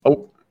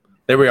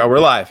There we are. We're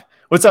live.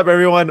 What's up,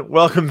 everyone?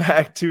 Welcome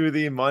back to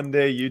the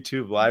Monday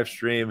YouTube live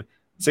stream,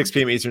 6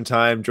 p.m. Eastern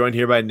time. Joined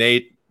here by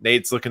Nate.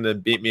 Nate's looking to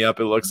beat me up,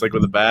 it looks like,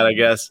 with a bat, I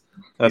guess.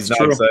 That's He's not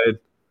true. excited.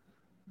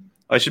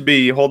 I should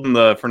be holding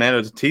the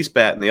Fernando Tatis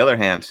bat in the other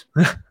hand,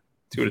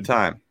 2 at a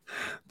time.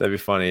 That'd be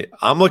funny.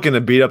 I'm looking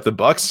to beat up the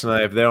Bucks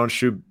tonight if they don't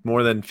shoot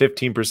more than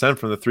 15%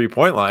 from the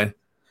three-point line.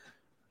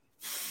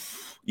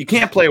 You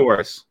can't play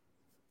worse.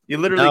 You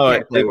literally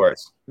can't play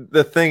worse.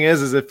 The thing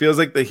is it feels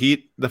like the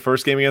Heat, the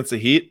first game against the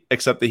Heat,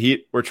 except the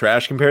Heat were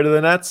trash compared to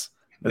the Nets.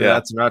 And the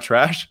Nets are not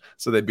trash,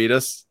 so they beat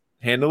us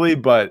handily.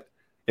 But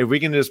if we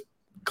can just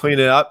clean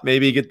it up,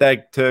 maybe get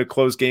that to a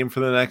close game for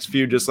the next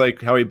few, just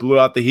like how we blew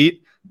out the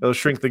Heat, it'll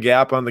shrink the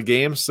gap on the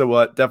game. So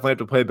we'll definitely have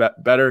to play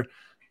better.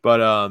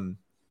 But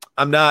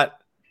I'm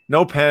not –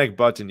 no panic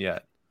button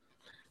yet.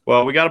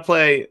 Well, we got to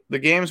play – the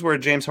games where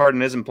James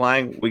Harden isn't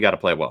playing, we got to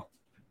play well.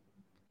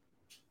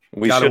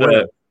 We should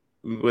have –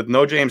 with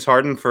no James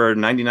Harden for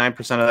 99%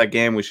 of that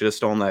game, we should have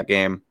stolen that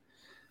game.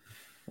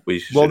 We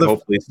should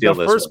hopefully steal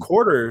this first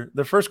quarter.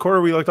 The first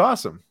quarter, we looked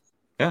awesome.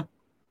 Yeah.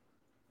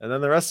 And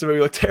then the rest of it, we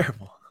looked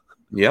terrible.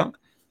 Yeah.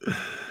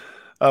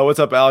 What's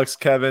up, Alex,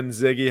 Kevin,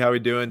 Ziggy? How we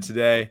doing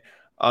today?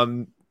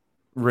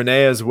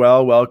 Renee as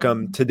well.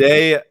 Welcome.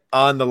 Today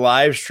on the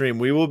live stream,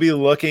 we will be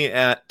looking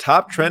at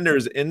top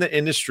trenders in the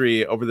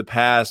industry over the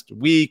past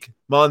week,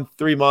 month,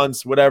 3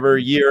 months, whatever,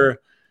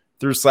 year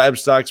through Slab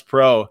Stocks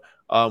Pro.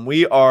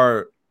 We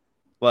are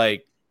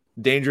like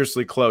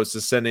dangerously close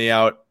to sending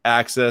out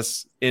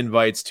access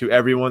invites to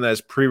everyone that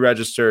is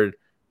pre-registered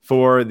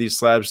for the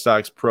Slab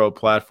Stocks Pro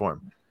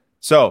platform.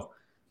 So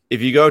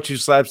if you go to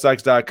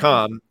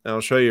slabstocks.com, and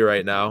I'll show you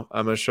right now,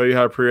 I'm going to show you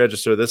how to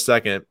pre-register this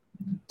second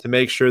to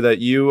make sure that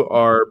you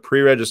are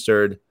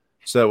pre-registered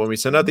so that when we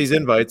send out these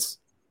invites,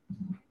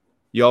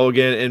 y'all will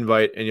get an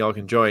invite and y'all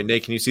can join.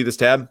 Nate, can you see this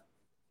tab?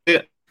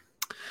 Yeah.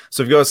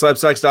 So if you go to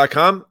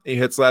slabstocks.com, you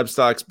hit Slab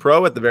Stocks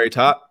Pro at the very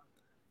top,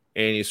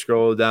 and you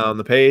scroll down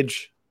the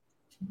page.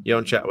 You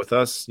don't chat with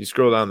us. You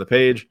scroll down the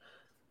page.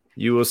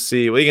 You will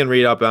see. Well, you can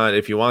read up on it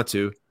if you want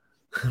to,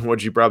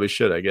 which you probably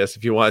should, I guess,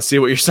 if you want to see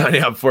what you're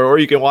signing up for. Or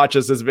you can watch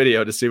us this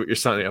video to see what you're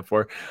signing up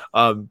for.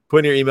 Put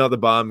in your email at the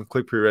bottom,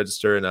 click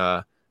pre-register,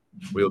 and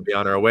we'll be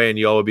on our way, and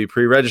you all will be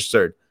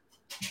pre-registered.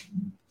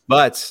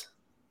 But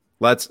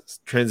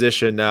let's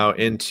transition now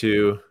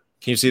into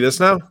 – can you see this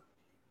now?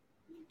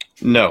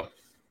 No.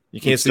 You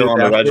can't see still the on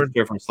the dashboard?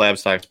 register from Slab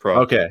Stocks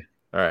Pro. Okay.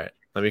 All right.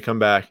 Let me come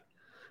back.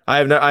 I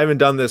haven't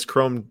done this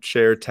Chrome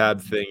share tab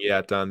thing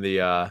yet on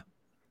the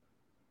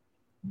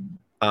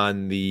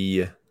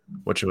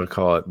what should we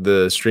call it?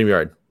 The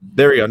StreamYard.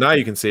 There we go. Now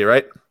you can see it,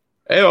 right?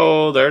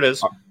 Hey-oh, there it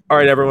is. All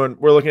right, everyone.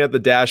 We're looking at the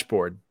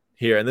dashboard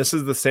here, and this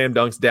is the Sam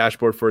Dunk's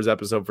dashboard for his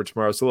episode for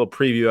tomorrow. It's a little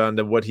preview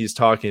on what he's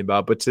talking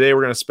about. But today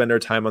we're going to spend our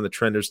time on the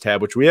Trenders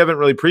tab, which we haven't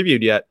really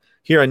previewed yet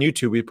here on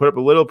YouTube. We put up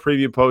a little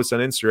preview post on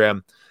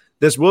Instagram.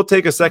 This will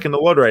take a second to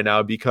load right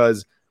now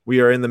because we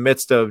are in the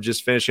midst of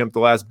just finishing up the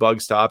last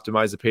bugs to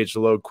optimize the page to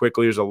load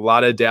quickly. There's a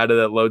lot of data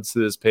that loads to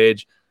this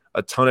page,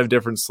 a ton of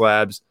different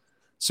slabs.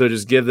 So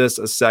just give this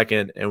a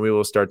second and we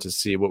will start to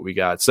see what we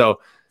got.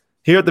 So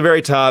here at the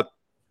very top,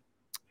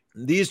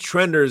 these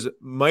trenders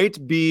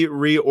might be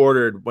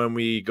reordered when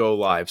we go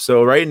live.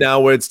 So right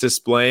now what it's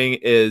displaying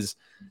is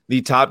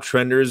the top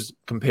trenders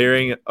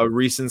comparing a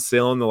recent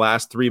sale in the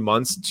last 3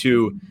 months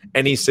to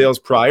any sales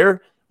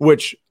prior,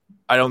 which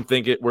I don't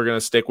think we're going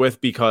to stick with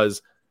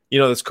because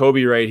this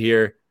Kobe right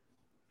here,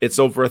 it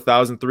sold for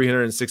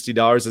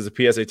 $1,360 as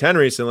a PSA 10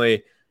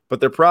 recently, but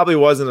there probably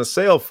wasn't a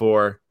sale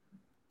for,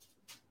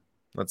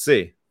 let's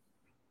see,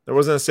 there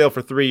wasn't a sale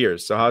for 3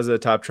 years. So how's it a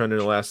top trend in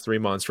the last 3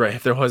 months, right?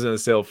 If there wasn't a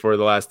sale for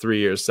the last 3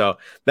 years. So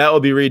that will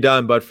be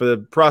redone. But for the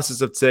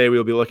process of today,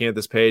 we'll be looking at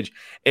this page,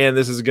 and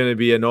this is going to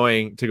be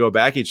annoying to go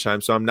back each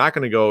time. So I'm not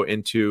going to go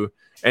into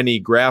any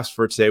graphs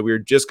for today. We're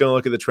just going to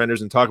look at the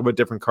trenders and talk about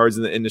different cards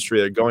in the industry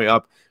that are going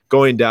up,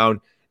 going down.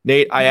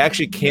 Nate, I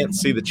actually can't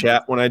see the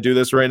chat when I do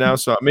this right now,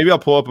 so maybe I'll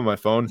pull up on my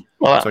phone.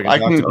 Well, so I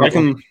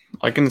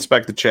can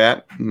inspect the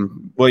chat.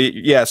 Well,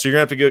 yeah. So you're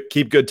gonna have to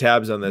keep good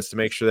tabs on this to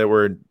make sure that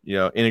we're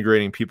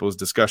integrating people's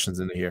discussions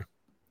into here.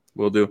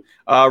 We'll do.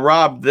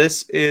 Rob,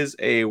 this is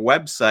a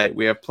website.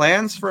 We have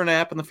plans for an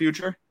app in the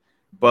future,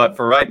 but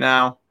for right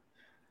now,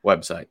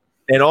 website.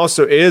 And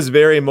also, it is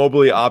very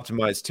mobily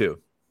optimized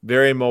too.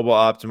 Very mobile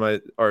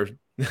optimized, or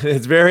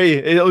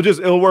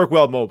it'll work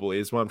well mobily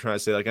is what I'm trying to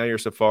say. Like on your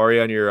Safari,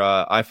 on your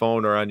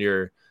iPhone, or on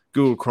your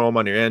Google Chrome,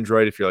 on your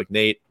Android. If you're like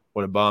Nate,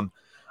 what a bum.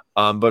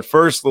 But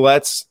first,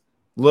 let's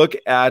look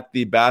at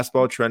the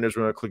basketball trenders.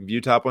 We're going to click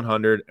View Top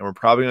 100, and we're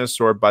probably going to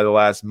sort by the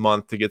last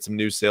month to get some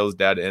new sales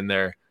data in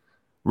there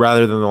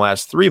rather than the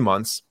last 3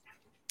 months.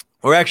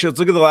 Or actually, let's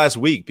look at the last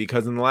week,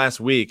 because in the last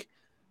week,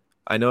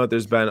 I know that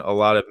there's been a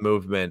lot of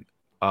movement.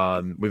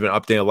 We've been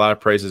updating a lot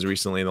of prices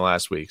recently in the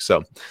last week.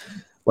 So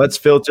let's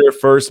filter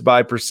first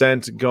by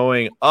percent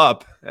going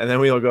up, and then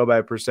we'll go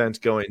by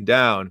percent going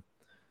down.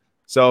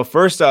 So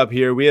first up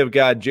here, we have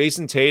got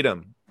Jason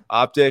Tatum,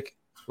 Optic,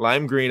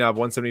 lime green of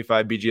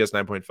 175, BGS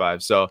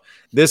 9.5. So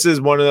this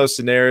is one of those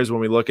scenarios when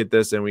we look at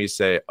this and we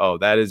say, oh,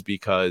 that is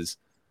because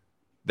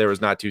there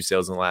was not 2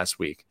 sales in the last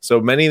week. So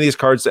many of these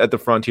cards at the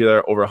frontier that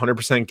are over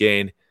 100%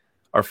 gain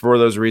are for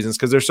those reasons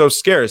because they're so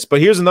scarce.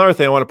 But here's another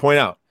thing I want to point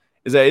out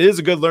is that it is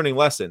a good learning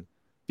lesson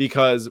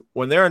because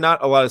when there are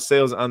not a lot of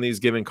sales on these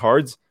given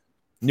cards,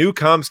 new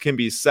comps can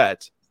be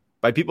set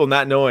by people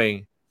not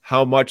knowing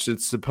how much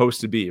it's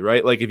supposed to be,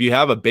 right? Like if you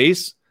have a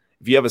base,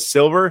 if you have a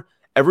silver,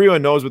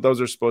 everyone knows what those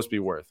are supposed to be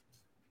worth.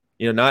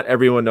 Not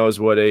everyone knows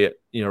what a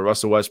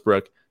Russell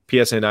Westbrook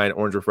PSA 9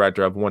 orange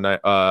refractor of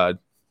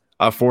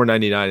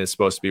 499 is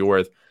supposed to be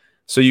worth.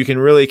 So you can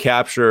really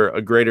capture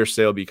a greater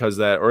sale because of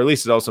that, or at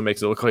least it also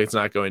makes it look like it's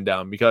not going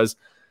down. Because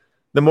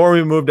the more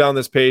we move down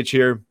this page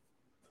here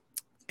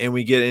and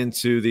we get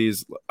into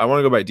these, I want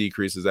to go by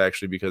decreases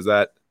actually, because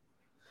let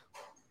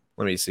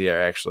me see here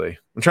actually.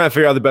 I'm trying to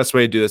figure out the best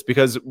way to do this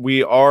because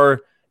we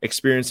are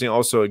experiencing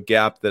also a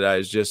gap that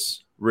I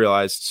just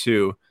realized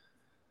too.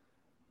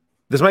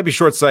 This might be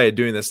short-sighted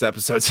doing this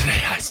episode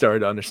today. I started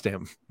to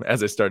understand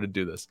as I started to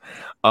do this.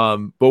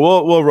 But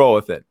we'll roll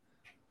with it.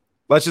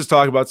 Let's just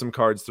talk about some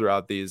cards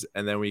throughout these,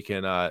 and then we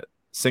can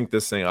sync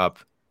this thing up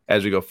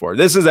as we go forward.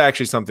 This is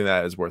actually something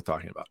that is worth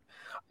talking about.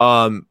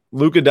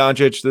 Luka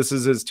Doncic, this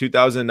is his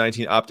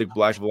 2019 Optic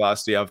Black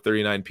Velocity of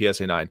 39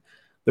 PSA 9.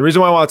 The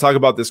reason why I want to talk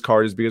about this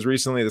card is because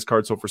recently this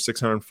card sold for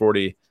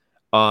 $640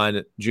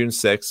 on June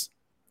 6th,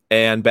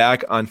 and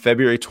back on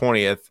February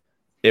 20th,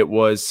 it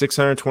was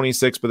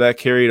 $626, but that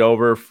carried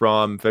over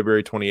from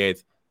February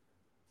 28th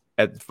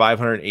at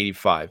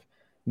 $585.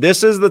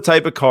 This is the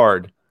type of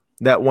card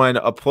that when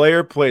a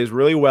player plays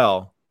really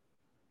well,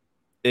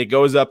 it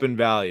goes up in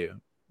value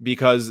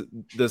because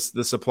the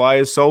supply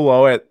is so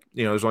low at,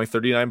 there's only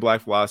 39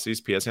 Black Velocities,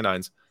 PSA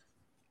 9s,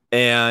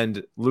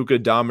 and Luka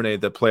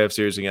dominated the playoff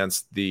series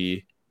against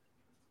the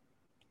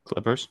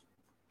Clippers.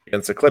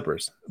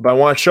 But I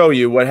want to show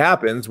you what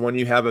happens when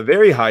you have a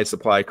very high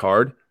supply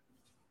card.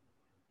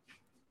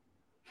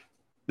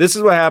 This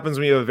is what happens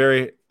when you have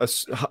a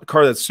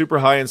card that's super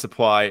high in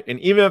supply, and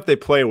even if they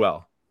play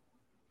well,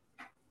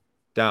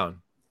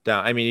 down.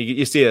 I mean,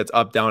 you see it's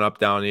up, down,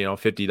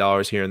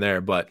 $50 here and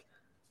there, but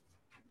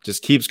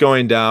just keeps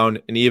going down.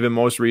 And even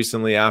most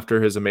recently,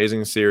 after his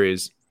amazing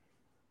series,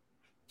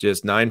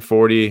 just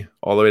 $940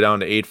 all the way down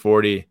to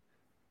 $840.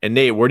 And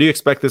Nate, where do you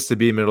expect this to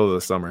be middle of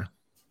the summer?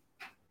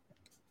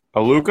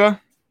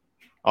 Luka?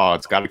 Oh,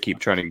 it's got to keep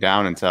trending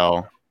down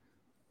until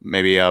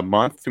maybe a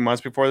month, 2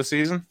 months before the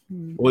season.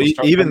 Well,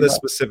 even this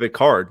specific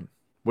card,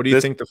 what do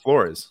you think the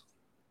floor is?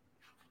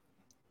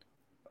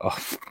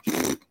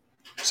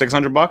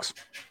 $600.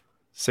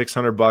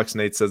 $600.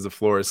 Nate says the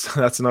floor is.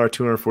 That's another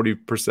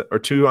 240% or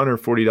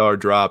 $240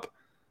 drop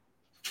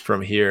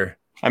from here.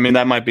 I mean,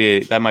 that might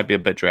be a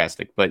bit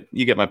drastic, but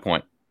you get my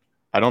point.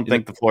 I don't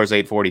think the floor is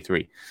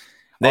 $843.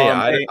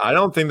 Nate, I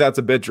don't think that's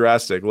a bit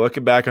drastic.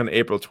 Looking back on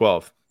April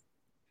 12th,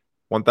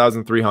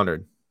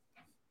 $1,300.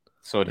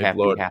 So it'd have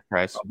to be half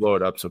price. I'll blow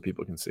it up so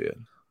people can see it.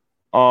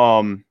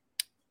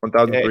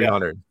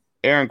 1,300.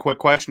 Aaron, quick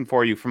question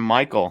for you from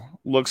Michael.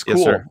 Looks cool.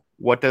 Yes, sir.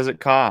 What does it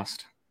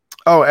cost?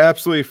 Oh,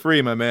 absolutely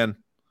free, my man.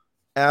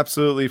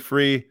 Absolutely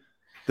free.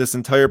 This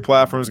entire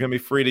platform is going to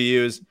be free to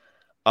use.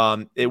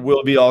 It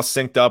will be all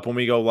synced up when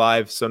we go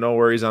live, so no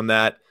worries on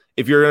that.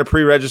 If you're going to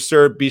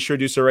pre-register, be sure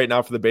to do so right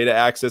now for the beta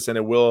access, and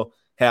it will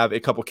have a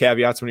couple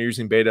caveats when you're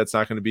using beta. It's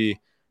not going to be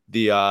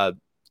the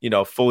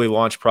fully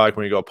launched product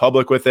when you go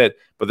public with it,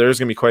 but there's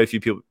going to be quite a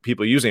few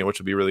people using it, which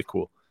will be really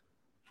cool.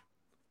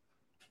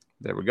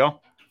 There we go.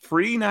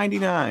 Free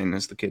 99,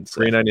 as the kids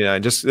say. Free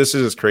 99. This is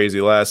just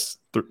crazy. Last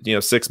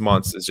 6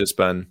 months has just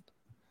been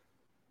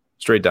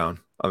straight down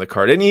on the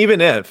card. And even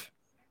if,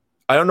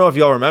 I don't know if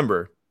y'all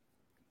remember,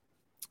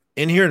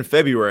 in here in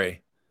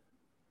February,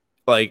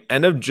 like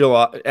end of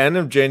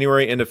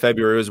January into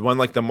February was when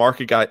like the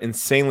market got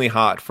insanely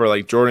hot for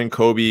like Jordan,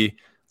 Kobe,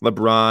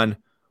 LeBron,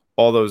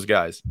 all those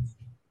guys.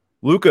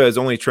 Luka has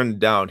only trended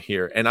down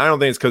here, and I don't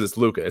think it's because it's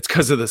Luka. It's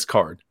because of this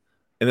card,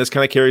 and this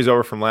kind of carries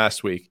over from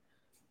last week.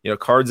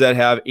 Cards that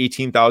have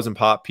 18,000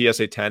 pop,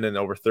 PSA 10, and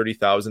over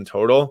 30,000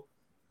 total.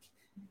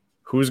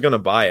 Who's going to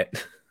buy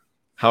it?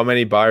 How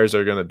many buyers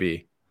are going to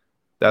be?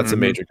 That's a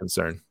major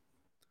concern.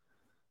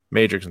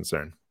 Major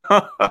concern.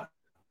 Kevin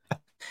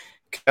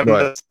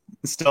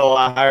is still a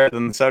lot higher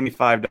than the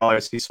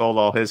 $75 he sold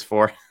all his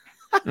for.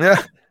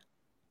 Yeah.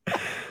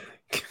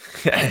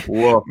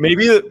 Whoa.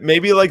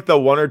 Maybe like the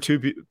one or two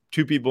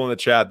people in the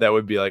chat that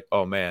would be like,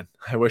 oh man,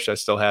 I wish I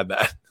still had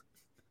that.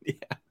 Yeah.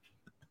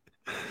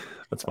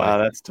 That's fine. Wow,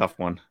 that's a tough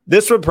one.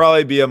 This would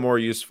probably be a more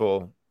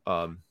useful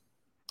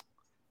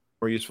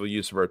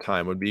use of our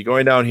time would be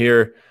going down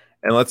here,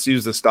 and let's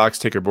use the stocks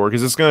ticker board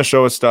because it's going to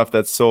show us stuff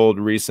that's sold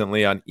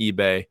recently on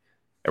eBay,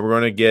 and we're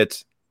going to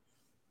get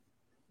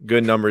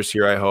good numbers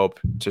here, I hope,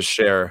 to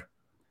share.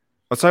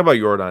 Let's talk about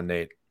Jordan,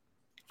 Nate.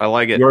 I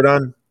like it.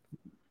 Jordan.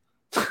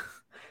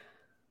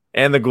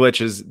 And the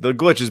glitch is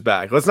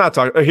back. Let's not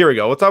talk. Oh, here we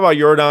go. We'll talk about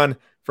Jordan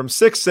from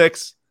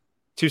 6'6"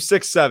 to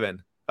 6'7".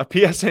 A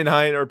PSA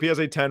 9 or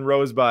PSA 10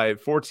 rose by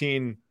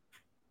 14.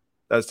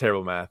 That's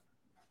terrible math.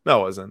 No,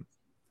 it wasn't.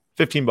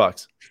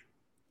 $15.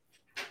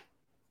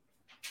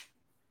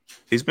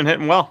 He's been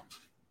hitting well.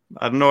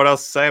 I don't know what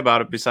else to say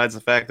about it besides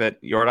the fact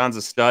that Jordan's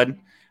a stud.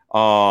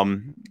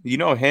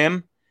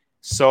 Him,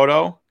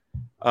 Soto,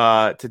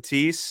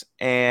 Tatis,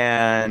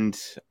 and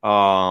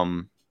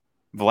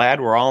Vlad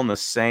were all in the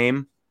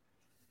same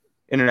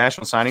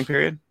international signing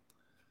period.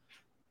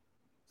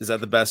 Is that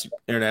the best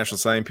international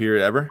signing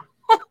period ever?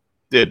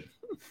 Dude.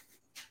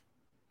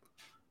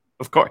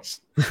 Of course.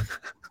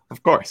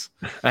 Of course.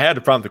 I had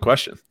to prompt the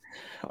question.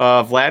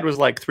 Vlad was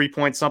like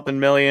 3-point-something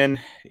million.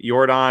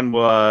 Jordan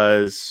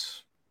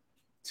was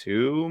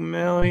 $2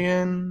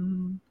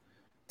 million.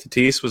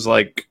 Tatis was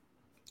like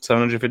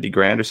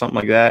 $750,000 or something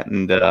like that.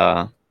 And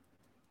who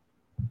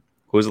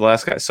was the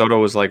last guy? Soto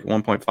was like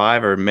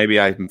 1.5, or maybe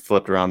I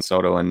flipped around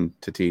Soto and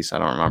Tatis. I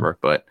don't remember,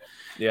 but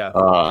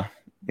yeah,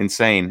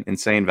 insane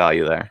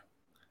value there.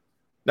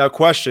 Now,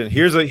 question.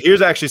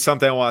 Here's actually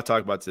something I want to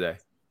talk about today.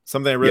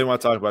 Something I really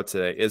want to talk about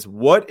today is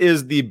what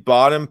is the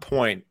bottom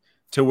point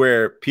to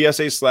where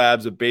PSA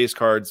slabs of base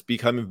cards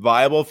become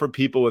viable for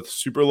people with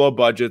super low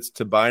budgets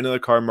to buy into the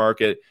card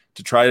market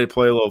to try to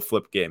play a little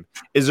flip game?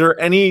 Is there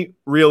any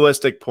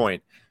realistic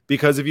point?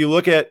 Because if you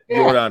look at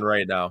Jordan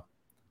right now,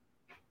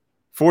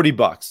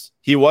 $40.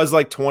 He was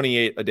like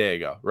 28 a day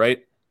ago,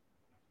 right?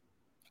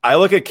 I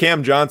look at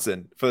Cam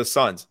Johnson for the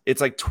Suns.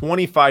 It's like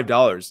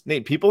 $25.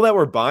 Nate, people that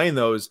were buying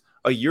those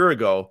a year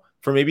ago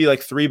for maybe like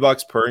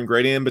 $3 per and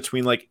grading in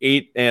between like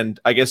 $8 and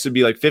I guess it'd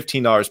be like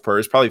 $15 per.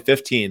 It's probably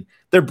 15.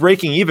 They're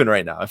breaking even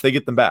right now if they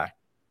get them back.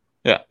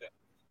 Yeah.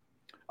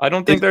 I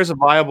don't think there's a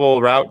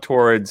viable route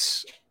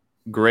towards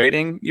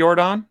grading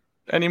Jordan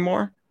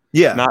anymore.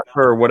 Yeah. Not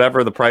for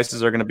whatever the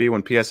prices are going to be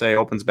when PSA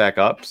opens back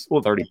up.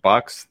 Well, $30,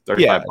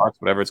 $35,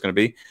 whatever it's going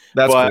to be.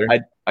 That's but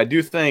clear. I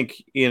do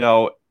think,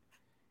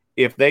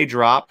 if they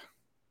drop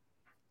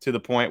to the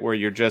point where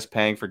you're just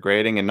paying for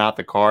grading and not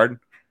the card,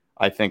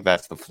 I think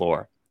that's the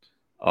floor.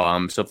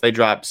 So if they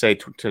drop, say,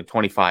 to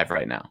 25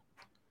 right now,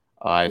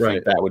 I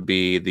think that would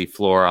be the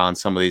floor on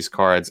some of these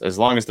cards, as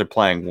long as they're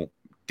playing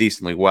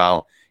decently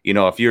well.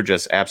 If you're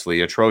just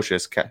absolutely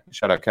atrocious,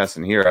 shout out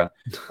Keston Hira,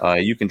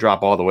 you can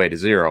drop all the way to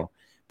 $0.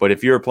 But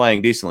if you're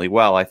playing decently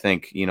well, I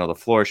think, the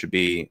floor should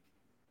be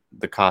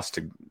the cost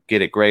to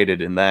get it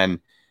graded. And then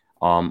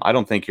I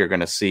don't think you're going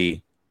to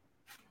see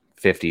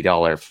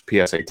 $50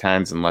 PSA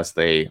 10s unless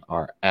they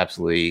are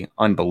absolutely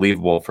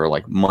unbelievable for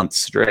like months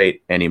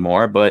straight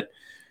anymore. But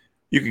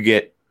you could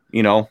get,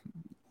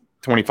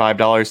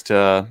 $25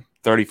 to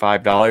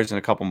 $35 in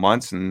a couple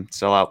months and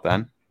sell out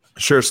then.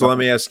 Sure. So let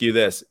me ask you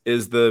this.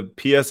 Is the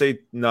PSA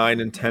 9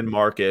 and 10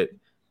 market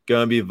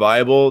going to be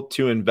viable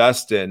to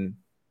invest in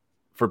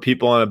for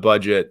people on a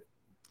budget,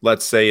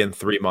 let's say in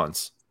 3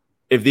 months?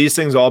 If these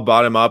things all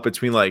bottom up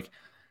between like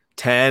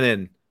 10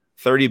 and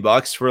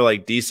 $30 for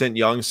like decent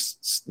young,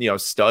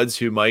 studs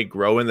who might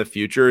grow in the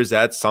future, is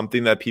that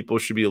something that people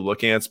should be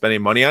looking at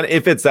spending money on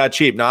if it's that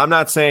cheap? Now, I'm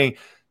not saying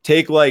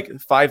take like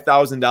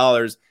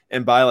 $5,000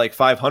 and buy like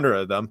 500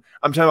 of them.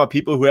 I'm talking about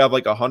people who have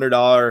like $100,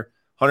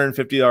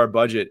 $150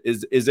 budget.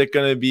 Is it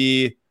going to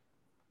be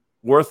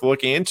worth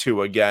looking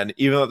into again,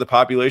 even though the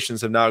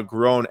populations have now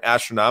grown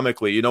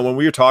astronomically? When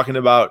we were talking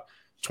about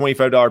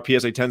 $25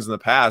 PSA 10s in the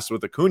past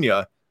with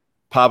Acuna,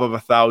 pop of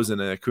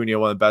 1,000, and Acuna,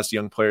 one of the best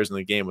young players in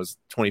the game, was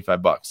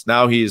 $25.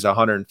 Now he's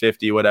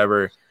 150,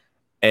 whatever,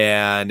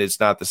 and it's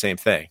not the same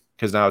thing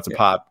because now it's a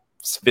pop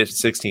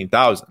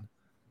 16,000.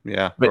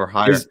 Yeah, or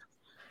higher.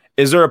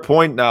 Is there a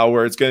point now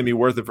where it's going to be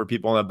worth it for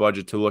people on that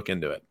budget to look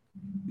into it?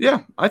 Yeah,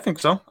 I think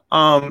so.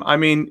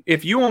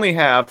 If you only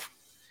have,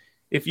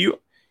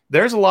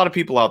 there's a lot of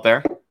people out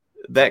there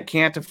that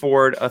can't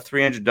afford a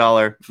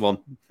 $300,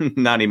 well,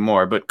 not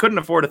anymore, but couldn't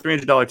afford a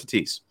 $300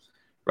 Tatis,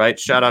 right?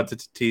 Shout out to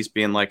Tatis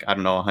being like, I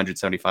don't know,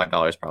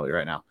 $175 probably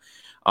right now.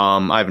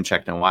 I haven't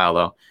checked in a while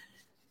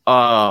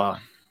though.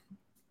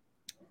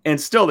 And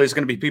still there's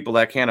going to be people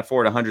that can't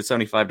afford a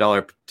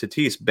 $175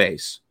 Tatis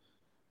base.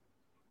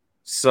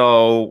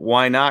 So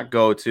why not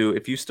go to,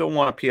 if you still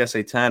want a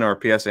PSA 10 or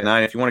a PSA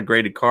 9, if you want a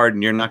graded card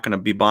and you're not going to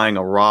be buying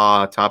a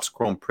raw Topps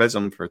Chrome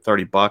Prism for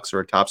 $30 or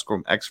a Topps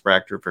Chrome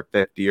X-Fractor for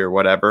 $50 or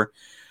whatever,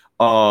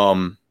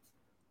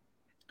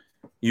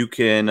 you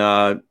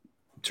can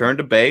turn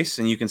to base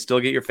and you can still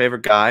get your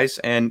favorite guys.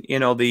 And,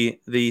 the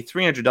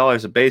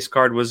 $300 a base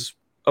card was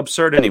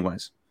absurd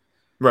anyways.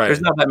 Right.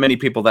 There's not that many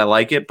people that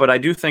like it, but I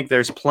do think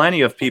there's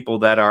plenty of people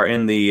that are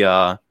in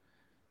the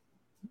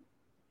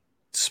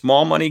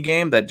small money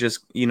game that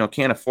just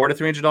can't afford a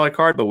 $300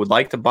 card but would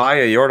like to buy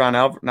a Jordan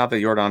Alvarez, not that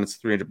Jordan is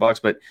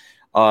 $300, but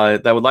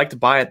that would like to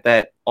buy it,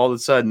 that all of a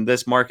sudden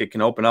this market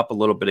can open up a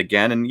little bit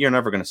again. And you're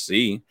never going to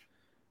see,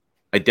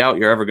 I doubt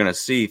you're ever going to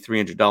see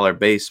 $300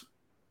 base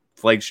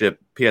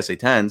flagship PSA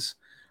 10s,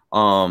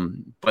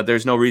 but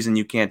there's no reason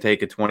you can't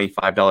take a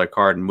 $25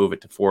 card and move it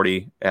to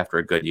 $40 after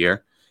a good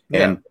year.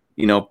 And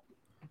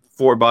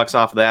 $4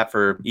 off of that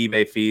for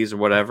eBay fees or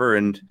whatever,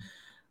 and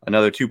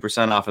another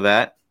 2% off of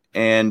that,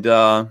 and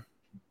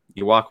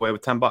you walk away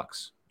with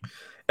 $10.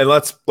 And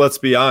let's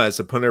be honest,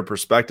 to put it in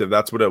perspective,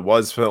 that's what it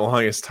was for the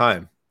longest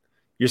time.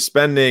 You're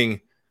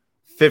spending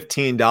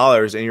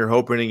 $15 and you're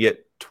hoping to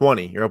get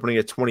 20. You're hoping to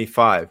get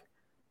 25.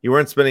 You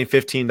weren't spending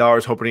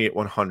 $15 hoping to get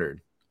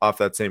 100. off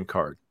that same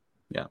card.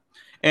 Yeah.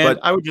 And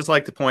I would just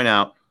like to point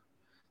out,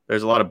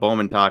 there's a lot of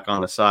Bowman talk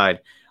on the side.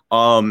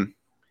 For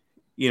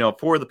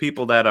the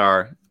people that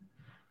are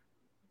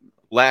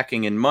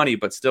lacking in money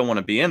but still want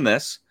to be in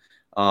this,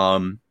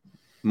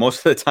 most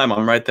of the time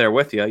I'm right there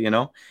with you,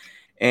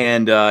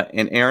 And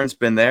Aaron's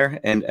been there,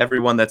 and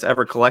everyone that's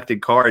ever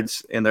collected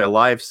cards in their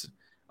lives,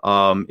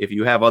 if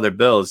you have other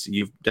bills,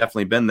 you've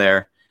definitely been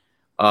there.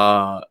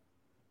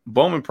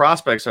 Bowman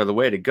prospects are the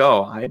way to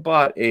go. I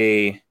bought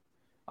a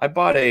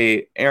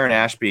Aaron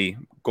Ashby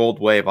Gold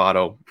Wave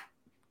auto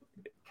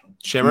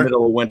Shimmer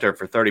middle of winter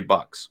for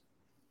 $30,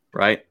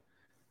 right?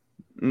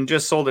 And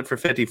just sold it for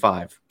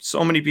 $55.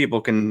 So many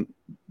people can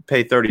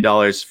pay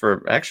 $30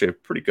 for actually a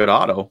pretty good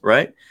auto,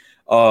 right?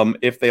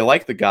 If they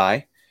like the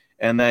guy,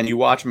 and then you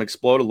watch him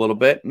explode a little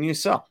bit and you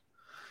sell.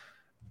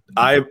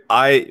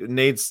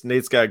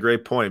 Nate's got a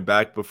great point.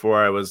 Back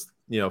before I was,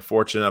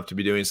 fortunate enough to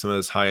be doing some of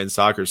this high-end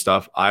soccer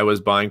stuff, I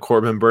was buying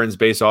Corbin Burns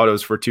base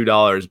autos for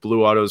 $2,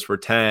 blue autos for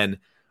 10,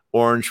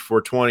 orange for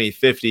 20,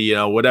 50,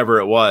 whatever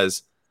it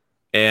was.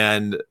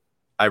 And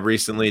I've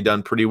recently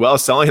done pretty well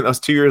selling those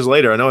 2 years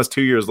later. I know it's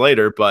 2 years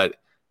later, but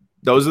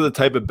those are the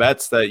type of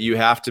bets that you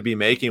have to be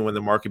making when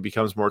the market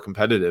becomes more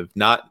competitive.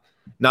 Not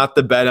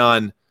the bet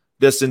on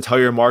this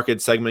entire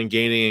market segment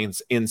gaining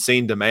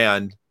insane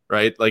demand,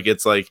 right? Like,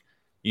 it's like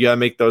you got to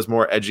make those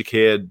more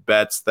educated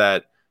bets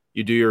that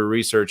you do your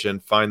research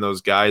and find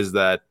those guys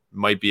that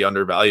might be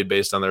undervalued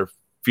based on their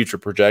future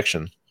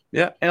projection.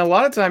 Yeah, and a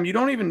lot of time you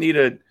don't even need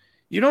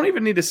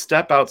to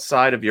step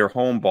outside of your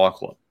home ball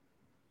club,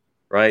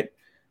 right?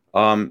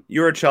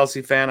 You're a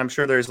Chelsea fan. I'm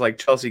sure there's like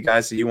Chelsea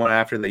guys that you went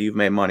after that you've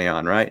made money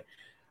on, right?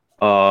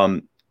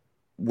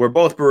 We're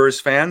both Brewers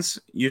fans.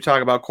 You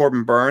talk about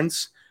Corbin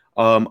Burns.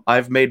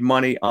 I've made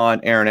money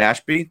on Aaron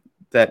Ashby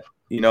that,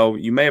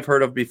 you may have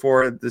heard of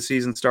before the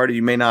season started.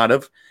 You may not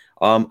have.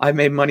 I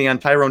made money on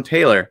Tyrone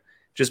Taylor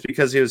just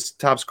because his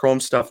Topps Chrome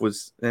stuff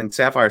and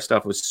Sapphire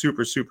stuff was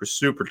super, super,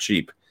 super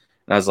cheap.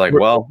 And I was like,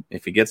 well,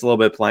 if he gets a little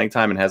bit of playing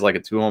time and has like a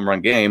 2-home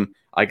run game,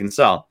 I can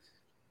sell.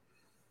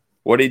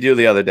 What did he do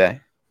the other day?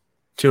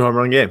 2-home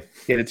run game.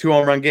 He had a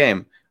 2-home run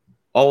game.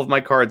 All of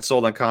my cards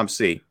sold on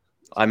ComC.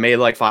 I made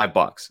like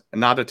 $5,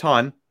 not a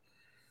ton,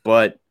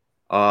 but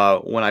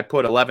when I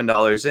put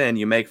 $11 in,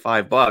 you make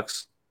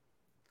 $5.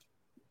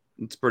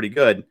 It's pretty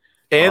good,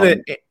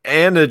 and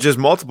it just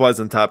multiplies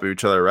on top of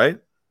each other, right?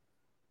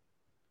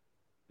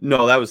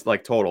 No, that was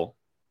like total.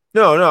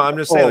 No, I'm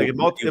just saying it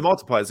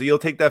multiplies. So you'll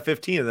take that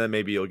 15, and then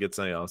maybe you'll get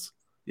something else.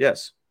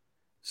 Yes.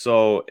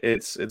 So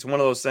it's one of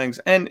those things,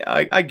 and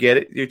I get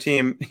it. Your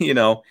team,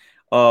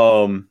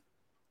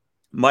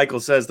 Michael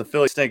says the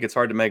Phillies stink. It's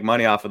hard to make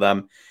money off of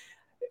them.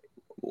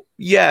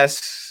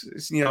 Yes,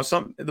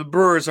 the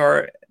Brewers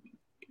are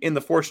in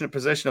the fortunate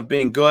position of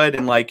being good,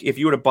 and like if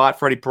you would have bought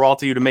Freddie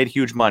Peralta, you'd have made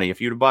huge money. If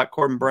you'd have bought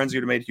Corbin Burns,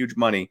 you'd have made huge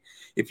money.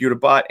 If you'd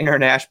have bought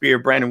Aaron Ashby or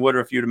Brandon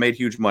Woodruff, you'd have made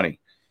huge money.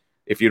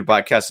 If you'd have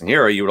bought Keston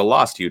Hero, you would have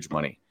lost huge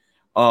money.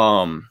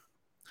 Or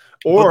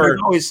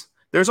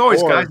there's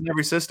always guys in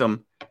every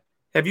system.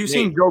 Have you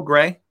seen Joe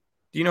Gray?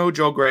 Do you know who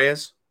Joe Gray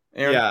is,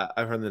 Aaron? Yeah,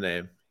 I've heard the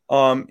name.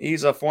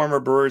 He's a former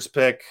Brewers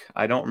pick.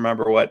 I don't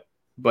remember what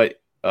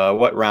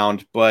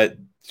round, but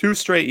 2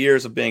 straight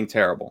years of being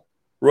terrible.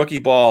 Rookie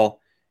ball,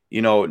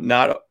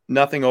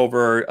 nothing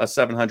over a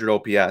 700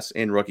 OPS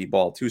in rookie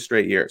ball, 2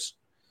 straight years.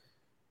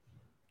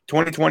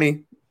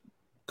 2020,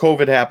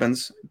 COVID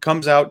happens,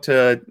 comes out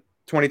to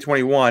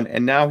 2021,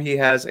 and now he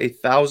has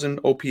 1,000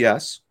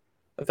 OPS,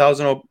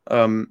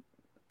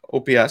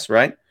 OPS,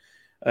 right?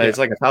 Yeah. It's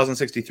like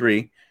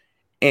 1,063.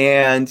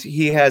 And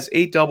he has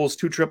 8 doubles,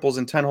 2 triples,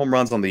 and 10 home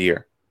runs on the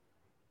year.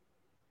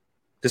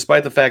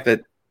 Despite the fact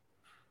that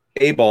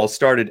A-ball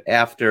started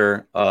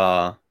after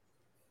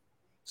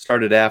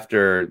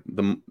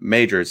the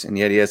majors, and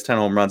yet he has 10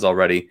 home runs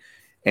already.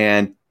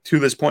 And to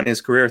this point in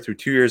his career, through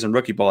 2 years in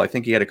rookie ball, I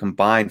think he had a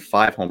combined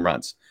 5 home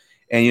runs.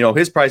 And,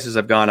 his prices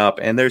have gone up,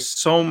 and there's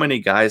so many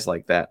guys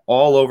like that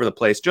all over the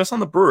place. Just on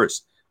the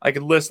Brewers, I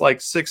could list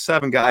like 6,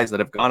 7 guys that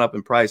have gone up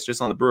in price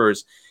just on the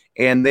Brewers,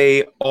 and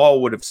they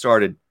all would have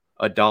started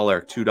 $1,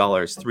 $2,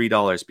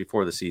 $3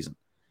 before the season.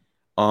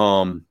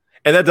 And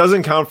that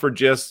doesn't count for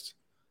just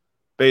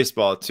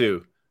baseball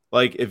too.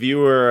 Like if you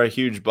were a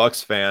huge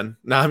Bucks fan,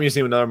 now I'm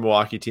using another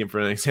Milwaukee team for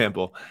an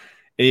example,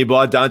 and you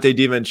bought Dante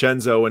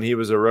DiVincenzo when he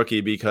was a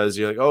rookie because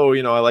you're like, oh,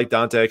 I like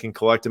Dante, I can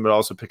collect him, but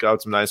also pick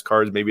out some nice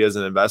cards maybe as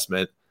an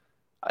investment.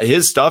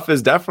 His stuff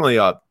is definitely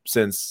up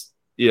since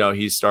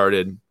he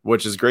started,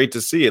 which is great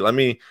to see. Let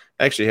me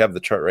actually have the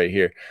chart right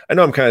here. I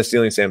know I'm kind of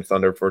stealing Sam's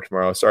thunder for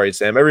tomorrow. Sorry,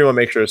 Sam. Everyone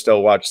make sure to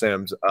still watch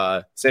Sam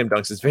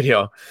Dunks'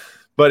 video.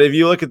 But if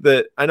you look at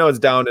I know it's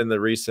down in the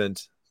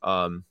recent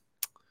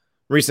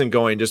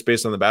going just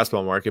based on the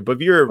basketball market. But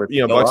if you're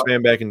Bucks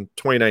fan back in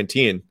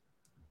 2019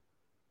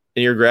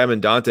 and you're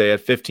grabbing Dante at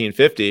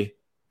 1550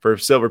 for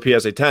silver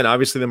PSA 10,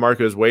 obviously the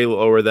market is way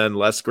lower than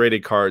less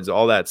graded cards,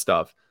 all that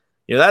stuff.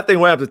 That thing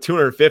went up to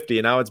 250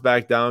 and now it's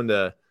back down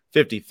to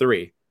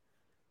 53.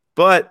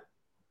 But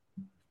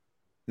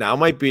now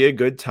might be a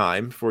good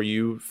time for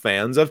you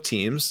fans of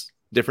teams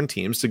different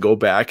teams to go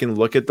back and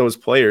look at those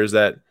players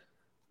that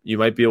you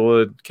might be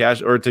able to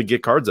cash or to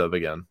get cards of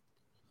again.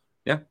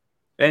 Yeah.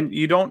 And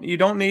you don't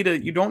need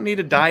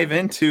to dive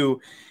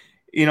into,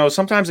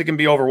 sometimes it can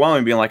be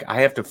overwhelming being like,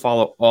 I have to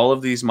follow all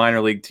of these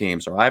minor league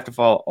teams, or I have to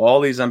follow all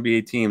these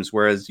NBA teams.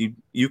 Whereas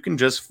you can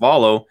just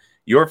follow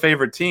your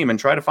favorite team and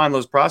try to find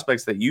those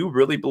prospects that you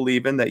really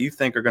believe in, that you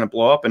think are going to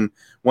blow up. And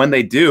when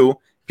they do,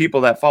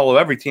 people that follow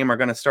every team are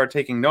going to start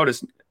taking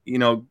notice.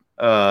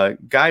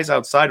 Guys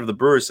outside of the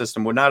Brewers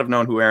system would not have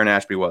known who Aaron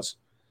Ashby was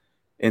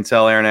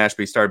until Aaron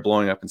Ashby started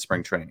blowing up in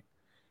spring training.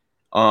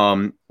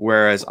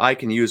 Whereas I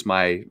can use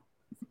my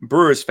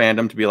Brewers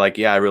fandom to be like,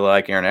 yeah, I really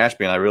like Aaron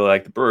Ashby and I really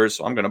like the Brewers,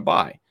 so I'm going to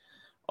buy.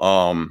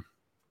 And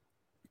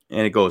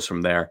it goes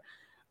from there.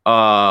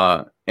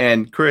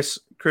 And Chris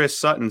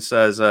Sutton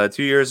says,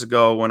 2 years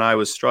ago when I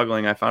was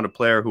struggling, I found a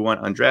player who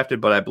went undrafted,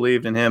 but I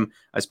believed in him.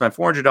 I spent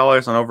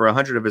 $400 on over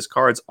 100 of his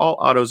cards, all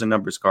autos and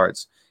numbers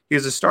cards. He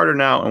is a starter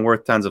now and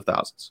worth tens of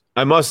thousands.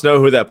 I must know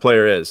who that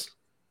player is.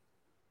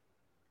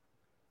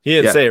 He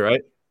didn't say,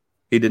 right?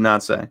 He did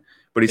not say.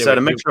 But he said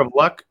a mixture of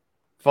luck,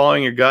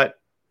 following your gut,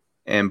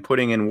 and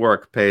putting in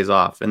work pays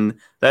off. And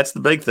that's the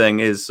big thing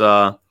is,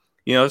 so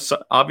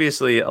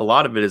obviously a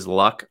lot of it is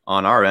luck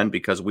on our end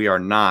because we are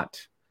not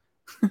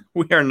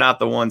the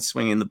ones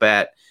swinging the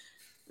bat,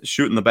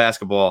 shooting the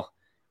basketball,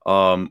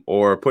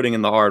 or putting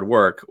in the hard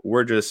work.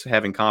 We're just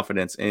having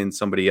confidence in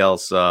somebody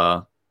else,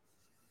 somebody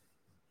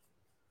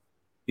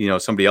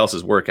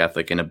else's work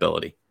ethic and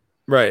ability.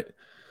 Right.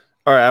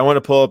 All right. I want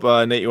to pull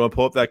up, Nate, you want to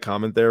pull up that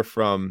comment there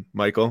from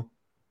Michael?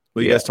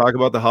 Will you guys talk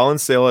about the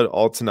Holland sale at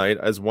all tonight?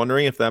 I was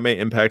wondering if that may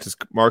impact his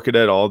market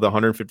at all, the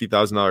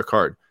 $150,000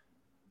 card.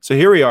 So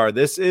here we are.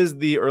 This is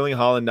the Erling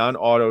Haaland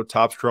non-auto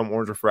Topps Chrome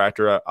Orange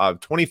Refractor of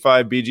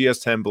 25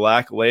 BGS 10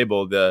 Black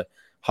Label, the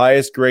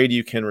highest grade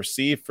you can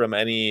receive from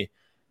any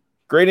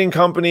grading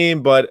company.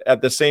 But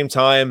at the same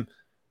time,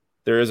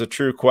 there is a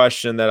true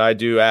question that I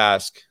do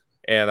ask,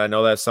 and I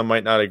know that some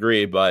might not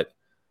agree, but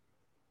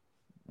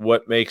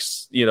what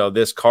makes,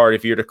 this card,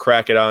 if you were to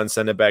crack it out and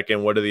send it back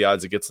in, what are the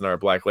odds it gets in our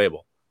Black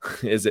Label?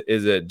 Is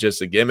it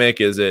just a gimmick?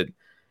 Is it,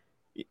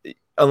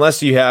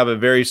 unless you have a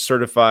very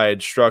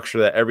certified structure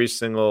that every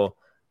single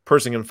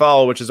person can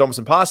follow, which is almost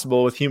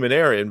impossible with human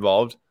error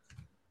involved,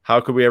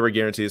 how could we ever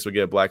guarantee this will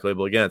get a Black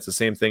Label again? It's the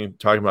same thing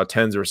talking about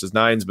 10s versus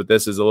 9s, but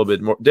this is a little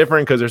bit more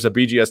different because there's a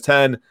BGS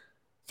 10,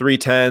 3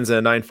 10s,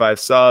 and a 9.5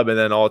 sub, and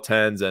then all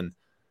 10s. And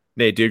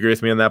Nate, do you agree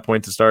with me on that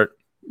point to start?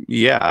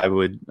 Yeah, I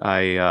would.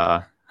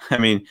 I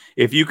mean,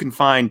 if you can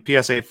find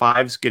PSA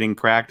 5s getting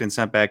cracked and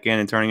sent back in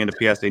and turning into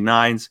PSA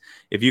 9s,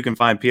 if you can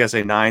find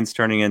PSA 9s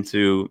turning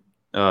into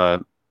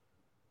PSA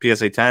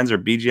 10s or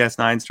BGS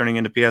 9s turning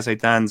into PSA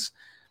 10s,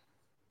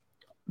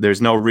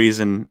 there's no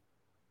reason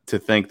to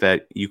think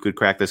that you could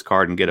crack this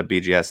card and get a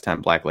BGS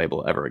 10 Black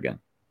Label ever again.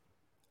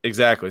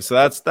 Exactly. So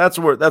that's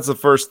the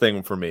first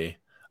thing for me.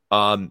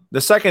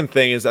 The second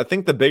thing is, I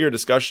think the bigger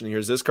discussion here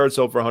is this card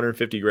sold for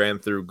 150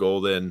 grand through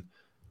Golden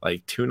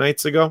like 2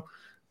 nights ago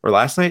or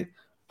last night.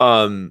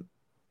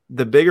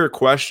 The bigger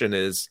question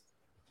is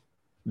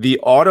the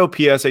auto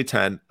PSA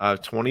 10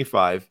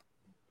 25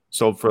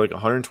 sold for like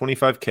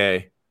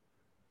 125K.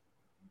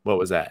 What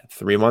was that?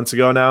 3 months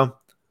ago now.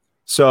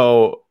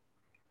 So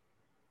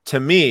to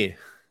me,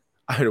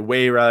 I'd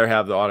way rather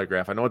have the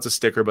autograph. I know it's a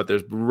sticker, but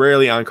there's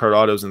rarely on-card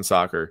autos in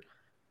soccer.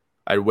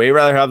 I'd way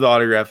rather have the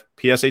autograph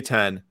PSA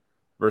 10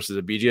 versus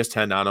a BGS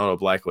 10 non-auto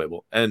Black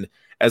Label. And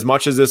as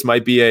much as this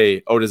might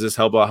be does this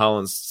help out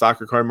Holland's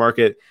soccer card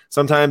market?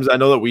 Sometimes I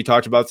know that we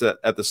talked about that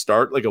at the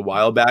start, like a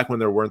while back when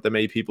there weren't that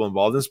many people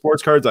involved in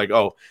sports cards, like,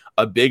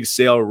 a big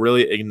sale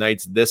really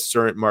ignites this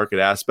certain market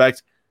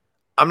aspect.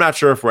 I'm not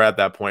sure if we're at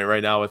that point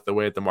right now with the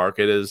way that the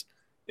market is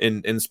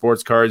in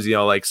sports cards.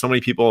 Like so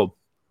many people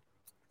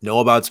know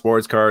about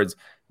sports cards,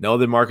 know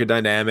the market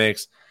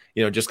dynamics.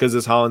 Just because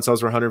this Holland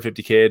sells for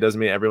 150K, it doesn't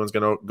mean everyone's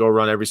going to go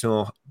run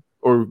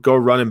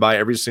and buy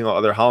every single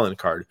other Holland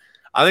card.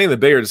 I think the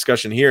bigger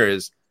discussion here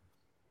is,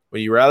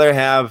 would you rather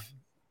have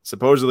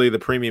supposedly the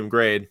premium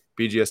grade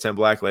BGS 10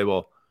 Black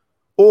Label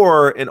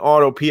or an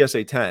auto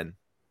PSA 10?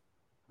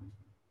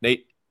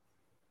 Nate?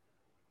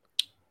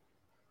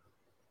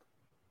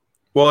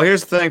 Well,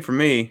 here's the thing for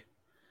me.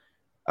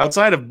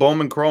 Outside of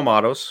Bowman Chrome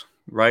autos,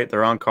 right?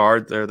 They're on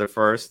card. They're the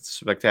first. It's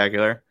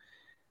spectacular.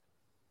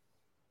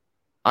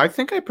 I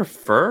think I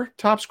prefer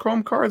Topps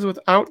Chrome cards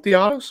without the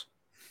autos.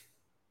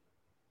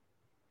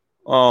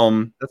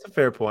 That's a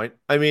fair point.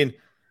 I mean,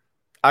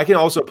 I can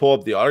also pull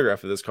up the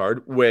autograph of this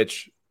card,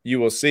 which you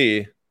will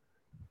see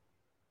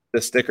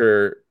the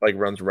sticker like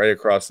runs right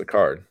across the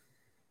card.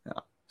 Yeah.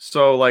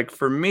 So like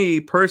for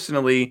me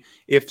personally,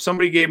 if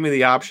somebody gave me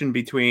the option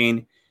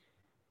between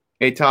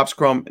a Topps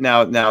Chrome,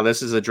 now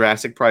this is a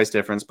drastic price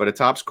difference, but a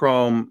Topps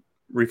Chrome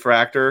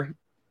refractor,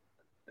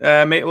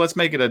 let's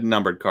make it a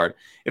numbered card.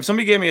 If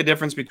somebody gave me a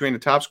difference between a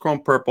Topps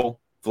Chrome purple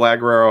Vlad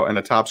Guerrero and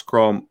a Topps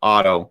Chrome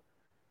auto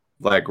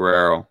Vlad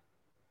Guerrero,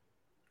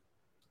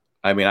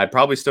 I mean, I'd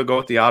probably still go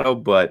with the auto,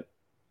 but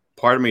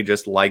part of me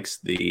just likes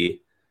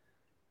the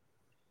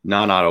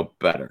non-auto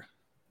better.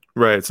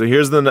 Right. So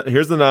here's the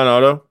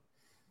non-auto.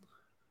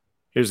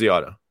 Here's the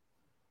auto.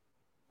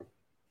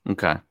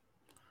 Okay.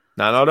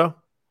 Non-auto?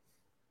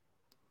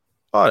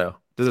 Auto.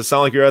 Does it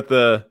sound like you're at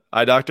the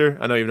eye doctor?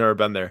 I know you've never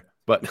been there,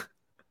 but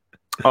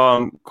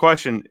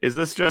question, is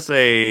this just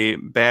a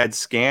bad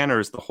scan or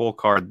is the whole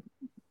card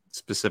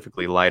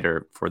specifically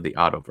lighter for the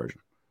auto version?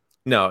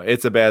 no,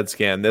 it's a bad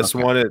scan. This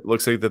one, it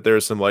looks like that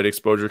there's some light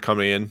exposure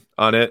coming in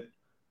on it.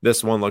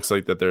 This one looks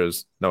like that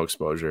there's no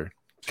exposure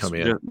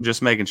coming in.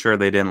 Just making sure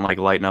they didn't like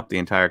lighten up the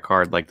entire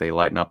card like they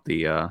lighten up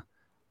the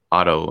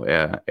auto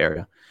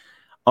area.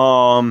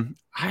 I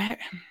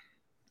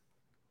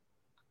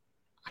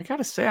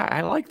gotta say,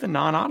 I like the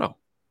non-auto.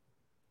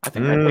 I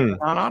think I like the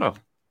non-auto.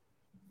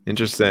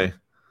 Interesting.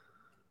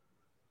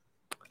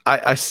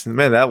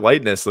 Man, that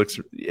lightness looks.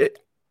 Do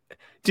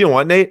you know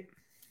what, Nate?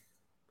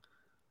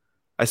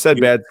 I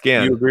said bad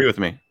scan. You agree with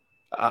me?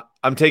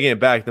 I'm taking it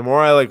back. The more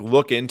I like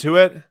look into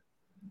it,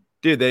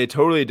 dude, they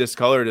totally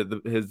discolored it,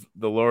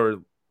 the lower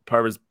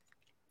part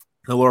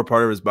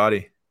of his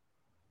body.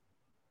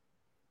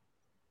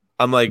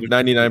 I'm like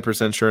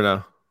 99% sure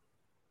now.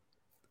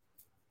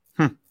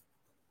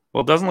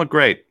 Well, it doesn't look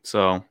great.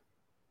 So,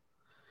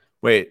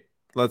 wait,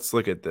 let's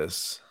look at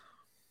this.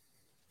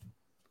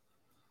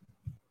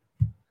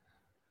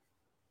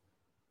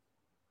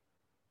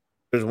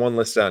 There's one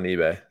listed on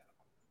eBay.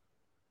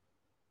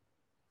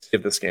 See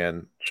if the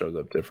scan shows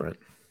up different.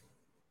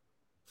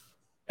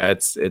 Yeah,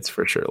 it's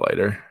for sure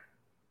lighter.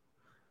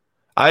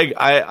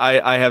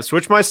 I have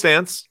switched my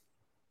stance.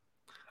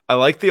 I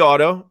like the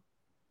auto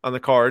on the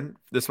card.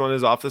 This one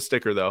is off the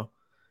sticker though,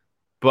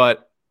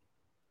 but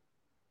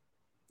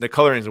the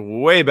coloring is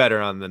way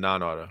better on the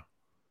non-auto.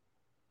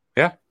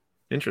 Yeah,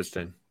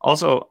 interesting.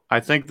 Also, I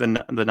think the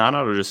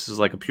non-auto just is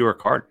like a pure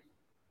card.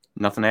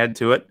 Nothing added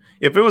to it.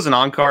 If it was an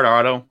on-card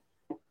auto,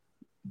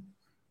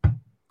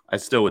 I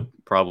still would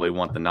probably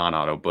want the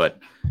non-auto, but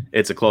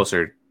it's a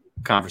closer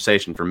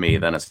conversation for me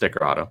than a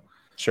sticker auto.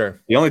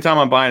 Sure. The only time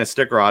I'm buying a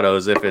sticker auto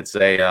is if it's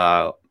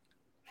a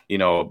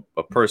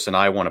person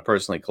I want to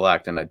personally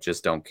collect and I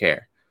just don't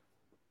care.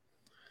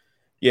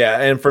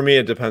 Yeah, and for me,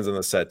 it depends on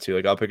the set too.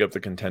 Like I'll pick up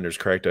the Contenders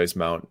Cracked Ice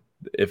mount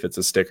if it's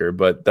a sticker,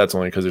 but that's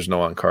only because there's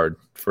no on card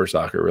for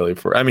soccer really.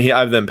 I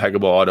have the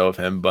impeccable auto of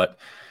him, but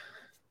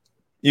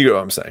you get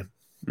what I'm saying.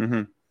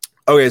 Mm-hmm.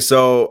 Okay,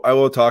 so I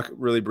will talk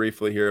really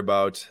briefly here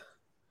about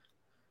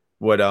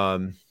what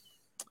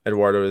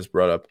Eduardo has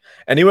brought up.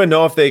 Anyone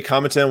know if they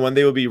commented on when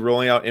they will be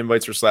rolling out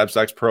invites for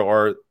Slabstocks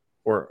Pro,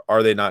 or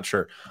are they not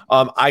sure?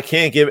 I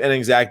can't give an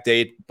exact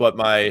date, but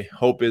my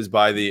hope is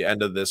by the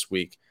end of this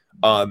week.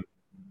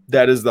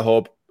 That is the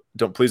hope.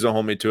 Please don't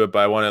hold me to it, but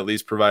I want to at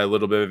least provide a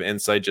little bit of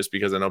insight just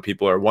because I know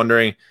people are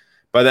wondering.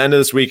 By the end of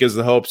this week is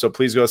the hope. So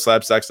please go to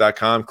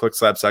slabstocks.com, click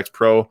Slabstocks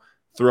Pro,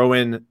 throw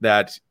in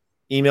that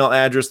email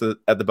address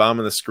at the bottom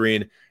of the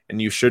screen,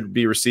 and you should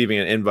be receiving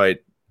an invite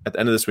at the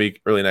end of this week,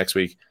 early next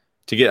week,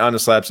 to get onto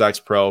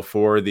Slabstocks Pro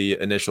for the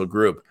initial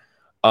group.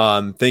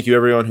 Thank you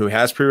everyone who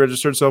has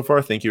pre-registered so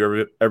far. Thank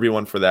you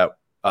everyone for that.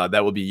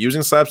 That will be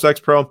using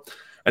Slabstocks Pro.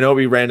 I know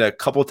we ran a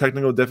couple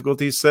technical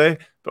difficulties today,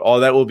 but all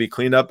that will be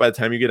cleaned up by the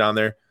time you get on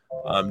there.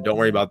 Don't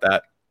worry about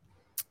that.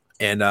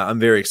 And I'm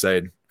very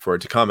excited for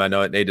it to come. I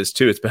know Nate is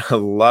too. It's been a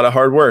lot of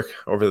hard work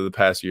over the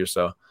past year or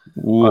so. A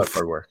lot of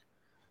hard work.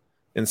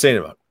 Insane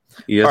amount.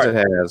 Yes, it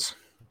has.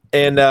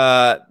 And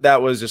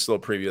that was just a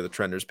little preview of the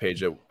Trenders page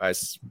that I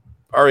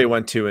already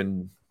went to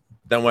and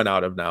then went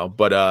out of now.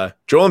 But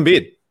Joel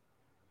Embiid,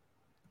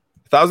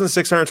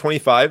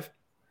 1,625. Wait.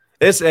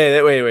 This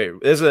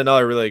is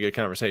another really good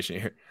conversation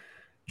here.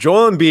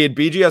 Joel Embiid,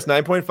 BGS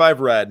 9.5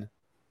 red,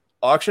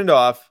 auctioned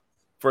off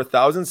for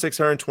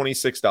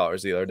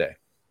 $1,626 the other day.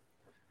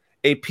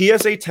 A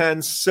PSA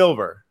 10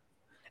 silver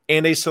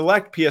and a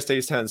select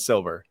PSA 10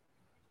 silver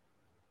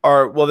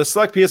the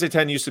select PSA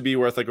 10 used to be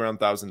worth like around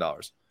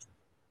 $1,000.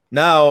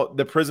 Now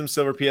the Prism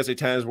Silver PSA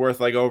 10 is worth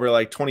like over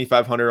like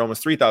 $2,500,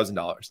 almost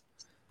 $3,000.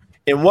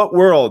 In what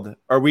world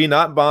are we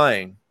not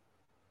buying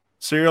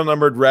serial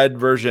numbered red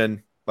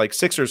version, like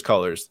Sixers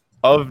colors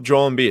of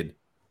Joel Embiid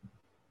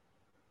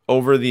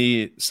over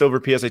the silver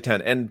PSA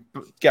 10? And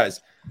guys,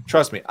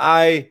 trust me,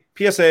 I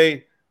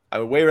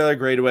would way rather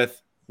grade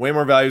with. Way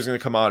more value is going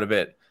to come out of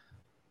it.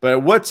 But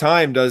at what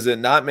time does it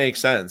not make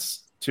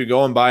sense to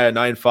go and buy a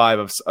 9.5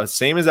 of a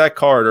same as that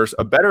card or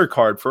a better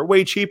card for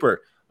way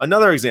cheaper?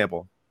 Another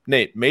example,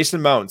 Nate,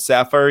 Mason Mount,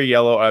 Sapphire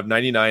Yellow out of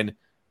 99,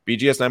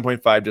 BGS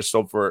 9.5 just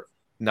sold for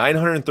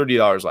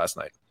 $930 last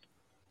night.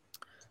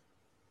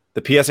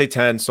 The PSA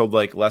 10 sold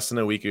like less than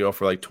a week ago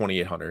for like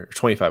 $2,800 or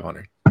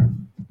 $2,500.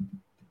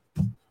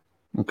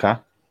 Okay.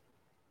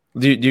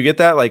 Do you get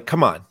that? Like,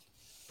 come on.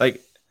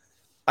 Like,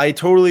 I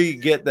totally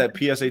get that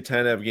PSA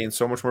 10 have gained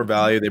so much more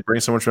value. They bring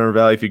so much more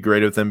value if you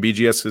grade with them.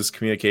 BGS's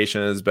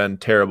communication has been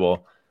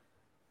terrible.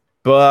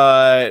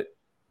 But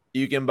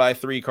you can buy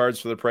 3 cards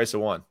for the price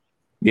of 1.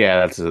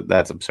 Yeah,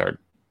 that's absurd.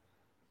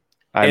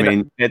 I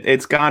mean,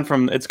 it's gone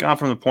from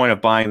the point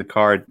of buying the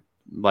card,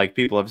 like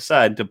people have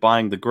said, to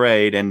buying the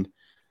grade.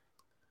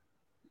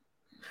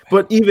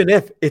 But even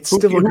if it's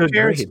still a good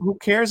grade. Who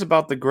cares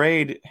about the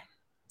grade?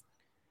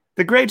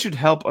 The grade should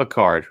help a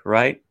card,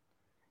 right?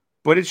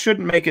 but it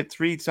shouldn't make it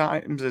 3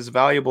 times as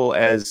valuable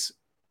as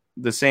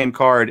the same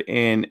card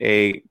in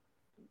a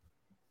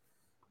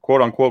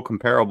quote unquote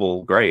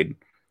comparable grade.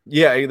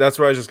 Yeah, that's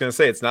what I was just gonna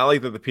say. It's not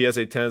like that the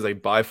PSA 10 is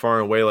like by far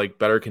and away like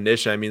better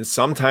condition. I mean,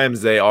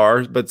 sometimes they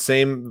are, but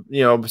same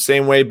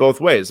way both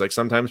ways. Like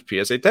sometimes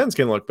PSA 10s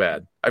can look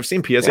bad. I've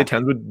seen PSA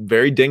 10s with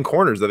very ding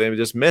corners that they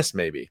just missed.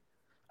 Maybe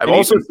I've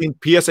also seen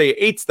PSA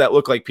 8s that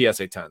look like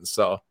PSA 10s.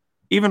 So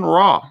even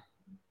raw,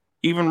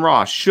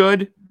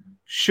 should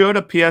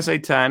a PSA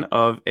 10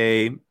 of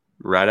a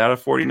red out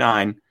of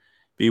 49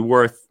 be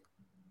worth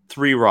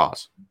 3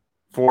 raws,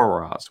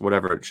 4 raws,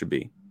 whatever it should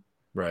be?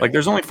 Right. Like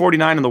there's only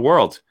 49 in the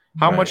world.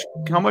 How much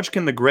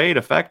can the grade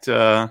affect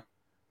it?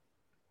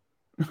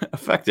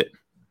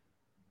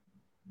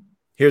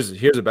 Here's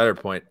a better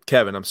point.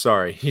 Kevin, I'm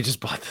sorry. You just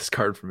bought this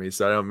card for me,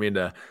 so I don't mean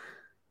to,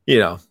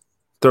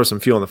 throw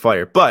some fuel on the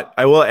fire. But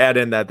I will add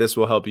in that this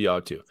will help you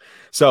out too.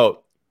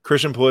 So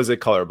Christian Pulisic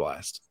Color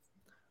Blast.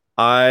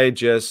 I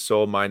just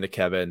sold mine to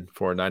Kevin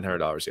for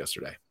 $900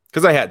 yesterday.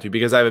 Because I had to,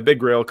 because I have a big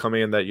grail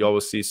coming in that you all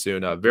will see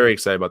soon. Very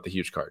excited about the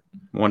huge card.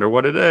 Wonder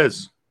what it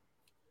is.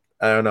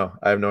 I don't know.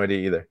 I have no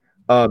idea either.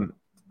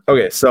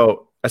 Okay,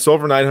 so I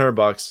sold for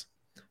 $900.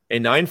 A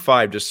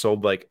 9.5 just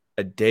sold like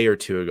a day or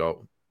two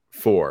ago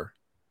for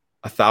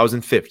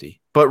 $1,050.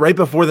 But right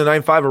before the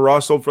 9.5, a raw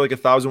sold for like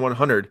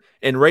 $1,100,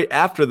 and right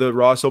after the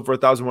raw sold for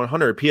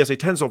 $1,100, PSA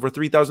 10 sold for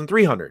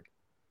 $3,300.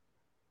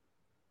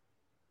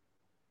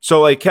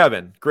 So like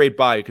Kevin, great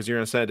buy because you're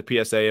gonna send it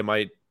to PSA. It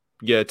might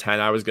get a 10.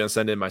 I was gonna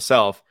send it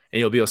myself, and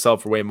you'll be able to sell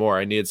for way more.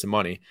 I needed some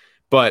money,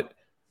 but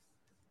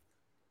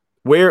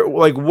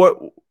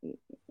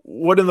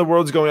what in the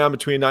world's going on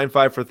between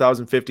 9.5 for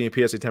 $1,050 and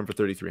PSA 10 for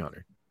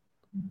 $3,300?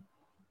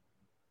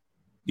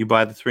 You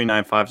buy the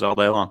 395s all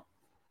day long.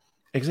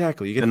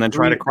 Exactly. You get and then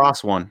try to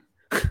cross one.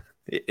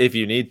 if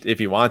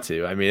you want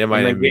to. I mean, it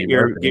might get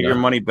your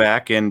money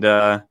back and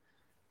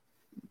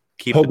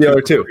keep hold the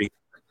other two.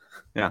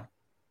 Yeah.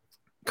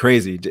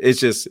 Crazy. It's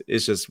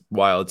just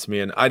wild to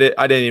me. And I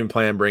didn't even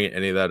plan on bringing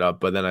any of that up,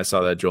 but then I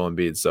saw that Joel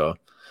Embiid, so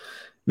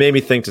made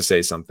me think to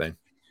say something.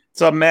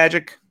 What's up,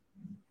 Magic?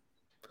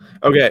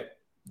 Okay.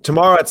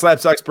 Tomorrow at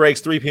Slapsocks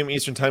Breaks, 3 p.m.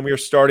 Eastern Time, we are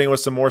starting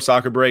with some more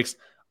soccer breaks.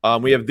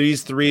 We have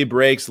these 3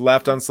 breaks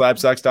left on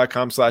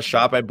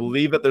slapsocks.com/shop. I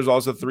believe that there's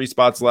also 3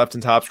 spots left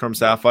in Topps Chrome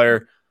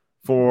Sapphire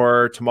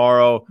for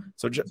tomorrow.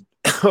 So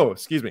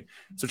excuse me.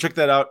 So check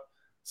that out.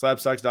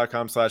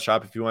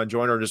 Slapsocks.com/shop if you want to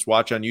join or just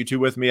watch on YouTube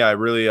with me. I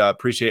really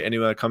appreciate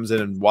anyone that comes in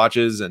and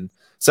watches and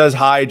says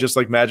hi, just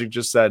like Magic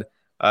just said.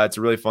 It's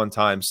a really fun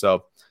time.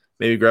 So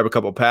maybe grab a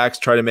couple packs,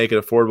 try to make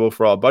it affordable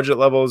for all budget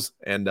levels,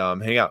 and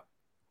hang out.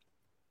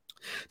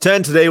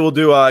 10, today we'll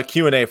do a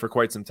Q&A for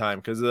quite some time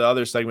because the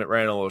other segment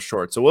ran a little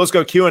short. So we'll just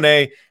go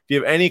Q&A. If you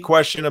have any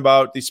question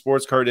about the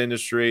sports card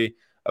industry,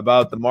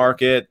 about the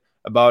market,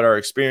 about our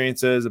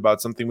experiences,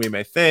 about something we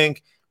may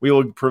think, we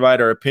will provide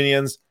our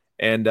opinions.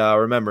 And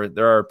remember,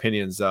 there are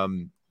opinions.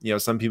 Some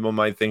people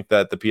might think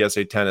that the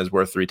PSA 10 is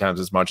worth 3 times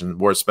as much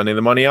and worth spending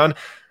the money on.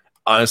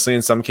 Honestly,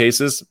 in some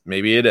cases,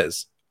 maybe it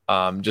is.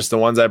 Just the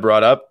ones I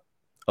brought up,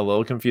 a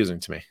little confusing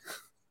to me.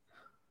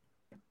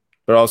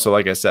 But also,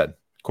 like I said,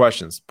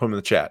 questions, put them in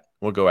the chat.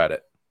 We'll go at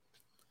it.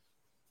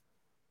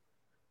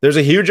 There's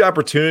a huge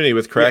opportunity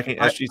with cracking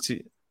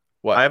SGC.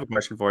 What? I have a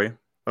question for you.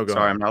 Oh,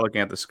 Sorry, I'm not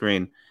looking at the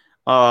screen.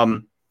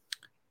 May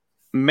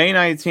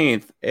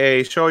 19th,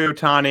 a Shohei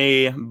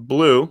Ohtani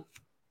blue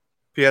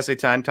PSA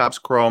 10 Topps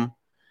Chrome,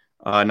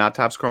 not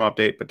Topps Chrome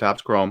Update, but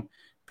Topps Chrome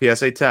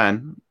PSA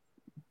 10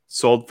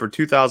 sold for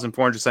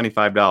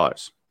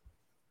 $2,475.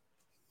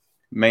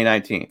 May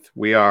 19th.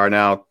 We are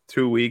now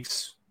 2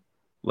 weeks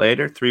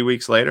later, 3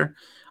 weeks later.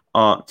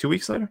 2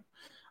 weeks later.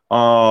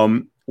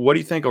 What do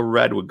you think a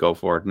red would go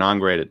for,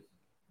 non-graded?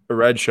 A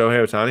red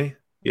Shohei Ohtani?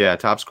 Yeah,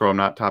 Topps Chrome,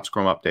 not Topps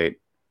Chrome Update.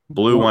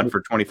 Blue one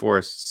for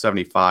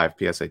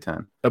 $24.75 PSA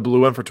 10. A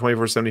blue one for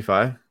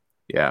 $24.75?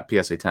 Yeah,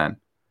 PSA 10.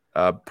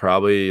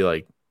 Probably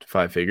like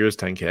 5 figures,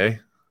 10K.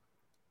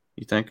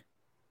 You think?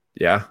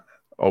 Yeah,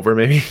 over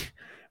maybe.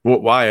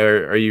 Why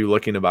are you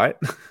looking to buy it?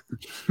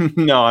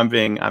 No, I'm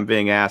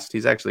being asked.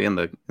 He's actually in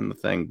the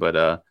thing, but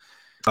a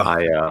lot.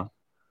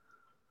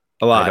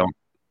 I don't.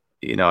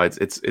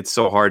 It's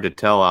so hard to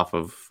tell off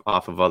of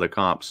other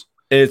comps.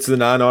 It's the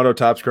non-auto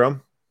Topps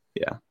Chrome.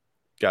 Yeah,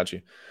 got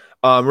you.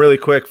 Really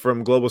quick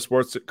from Global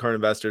Sports Card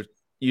Investor,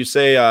 you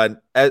say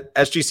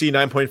SGC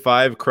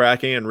 9.5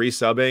 cracking and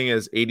resubbing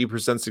is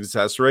 80%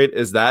 success rate.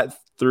 Is that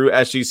through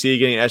SGC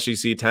getting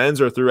SGC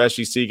 10s or through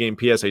SGC getting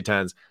PSA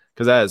 10s?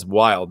 Because that is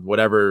wild.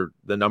 Whatever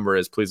the number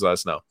is, please let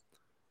us know.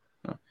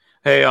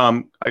 Hey,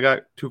 I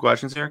got 2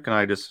 questions here. Can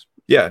I just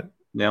nail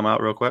them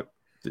out real quick?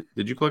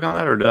 Did you click on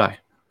that or did I?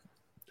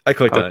 I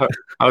clicked on it.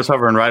 I was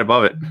hovering right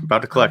above it,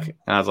 about to click,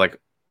 and I was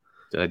like,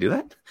 "Did I do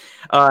that?"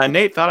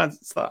 Nate,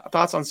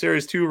 thoughts on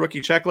Series 2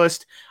 rookie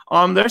checklist?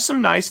 There's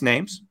some nice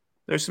names.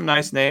 There's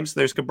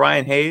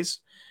Brian Hayes.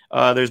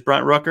 There's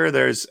Brent Rooker.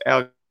 There's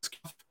Alex.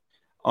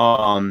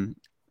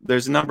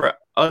 There's a number of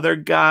other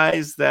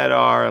guys that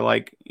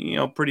are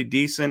pretty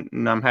decent,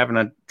 and I'm having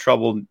a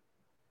trouble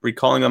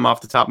recalling them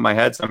off the top of my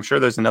head. So I'm sure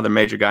there's another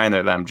major guy in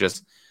there that I'm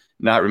just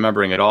not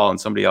remembering at all, and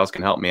somebody else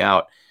can help me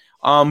out.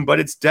 But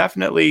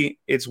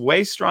it's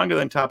way stronger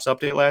than Topps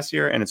Update last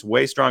year, and it's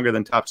way stronger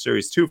than Topps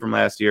Series 2 from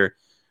last year,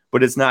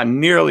 but it's not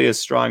nearly as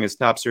strong as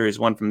Topps Series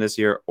 1 from this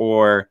year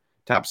or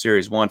Topps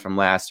Series 1 from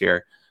last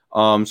year.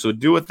 So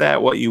do with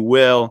that what you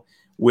will.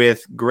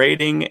 With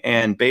grading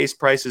and base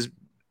prices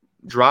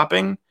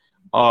dropping,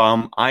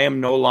 I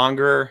am no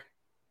longer,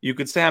 you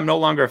could say I'm no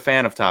longer a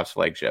fan of Topps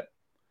Flagship.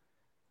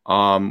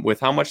 With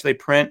how much they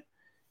print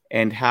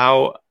and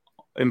how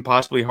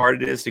impossibly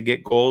hard it is to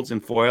get golds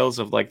and foils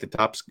of like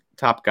the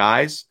top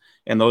guys,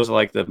 and those are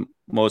like the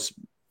most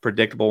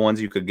predictable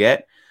ones you could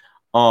get.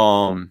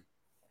 It's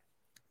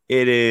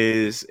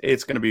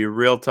going to be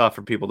real tough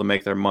for people to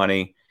make their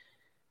money.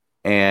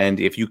 And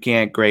if you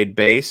can't grade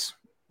base,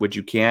 which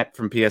you can't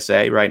from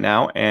PSA right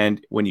now,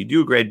 and when you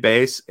do grade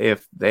base,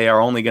 if they are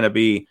only going to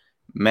be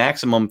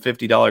maximum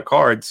 $50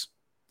 cards,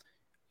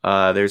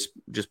 there's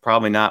just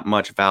probably not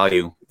much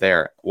value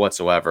there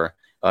whatsoever.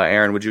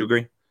 Aaron, would you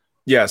agree?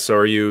 Yeah. So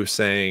are you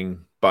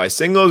saying buy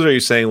singles, or are you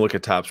saying look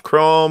at Topps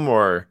Chrome?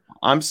 Or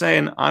I'm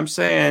saying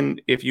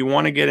if you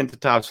want to get into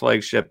Topps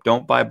Flagship,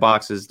 don't buy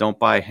boxes, don't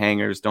buy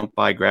hangers, don't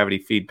buy gravity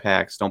feed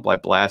packs, don't buy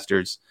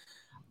blasters.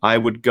 I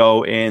would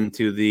go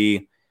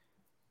into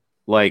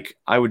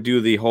I would do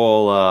the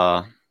whole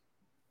I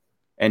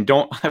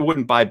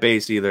wouldn't buy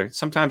base either.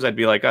 Sometimes I'd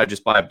be like, I'd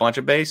just buy a bunch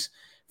of base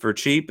for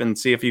cheap and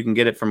see if you can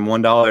get it from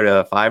 $1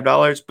 to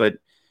 $5, but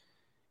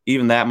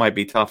even that might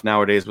be tough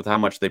nowadays with how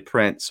much they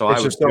print. So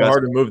it's just so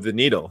hard to move the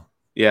needle.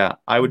 Yeah,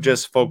 I would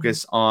just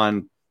focus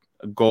on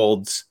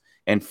golds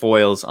and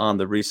foils on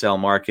the resale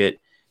market,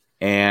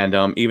 and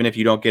even if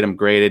you don't get them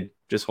graded,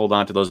 just hold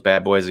on to those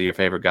bad boys of your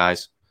favorite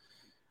guys.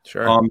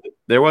 Sure.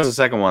 There was a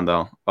second one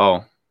though.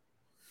 Oh.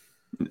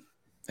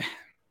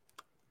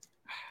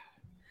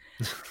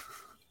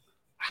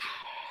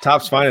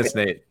 Topps Finest,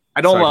 Nate.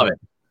 I don't love it.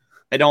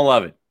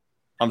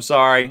 I'm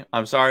sorry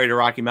to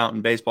Rocky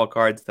Mountain Baseball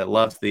Cards that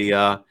loves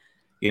the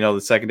the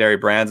secondary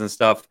brands and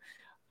stuff.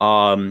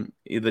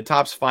 The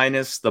Topps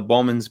Finest, the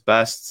Bowman's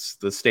Bests,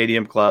 the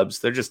Stadium Clubs,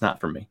 they're just not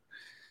for me.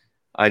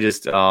 I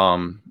just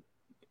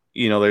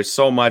there's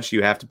so much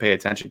you have to pay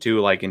attention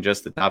to, like in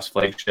just the Topps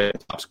Flagship,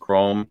 Topps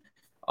Chrome,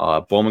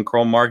 Bowman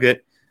Chrome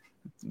market,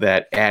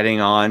 that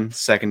adding on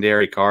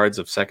secondary cards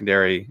of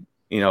secondary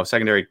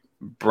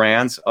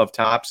brands of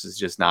Topps is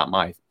just not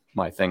my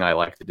thing I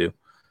like to do.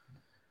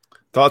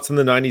 Thoughts on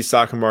the 90s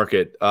soccer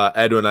market?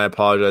 Edwin, I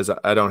apologize.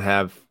 I don't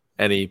have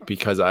any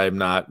because I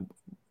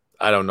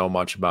don't know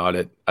much about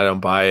it. I don't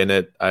buy in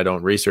it. I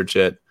don't research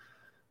it.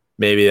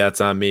 Maybe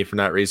that's on me for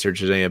not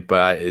researching it,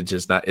 but it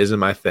just isn't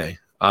my thing.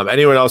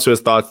 Anyone else who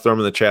has thoughts, throw them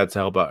in the chat to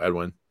help out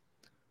Edwin.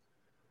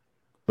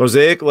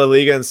 Mosaic, La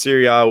Liga, and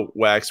Serie A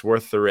wax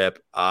worth the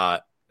rip?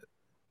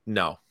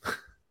 No.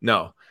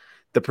 No.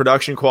 The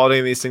production quality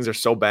of these things are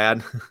so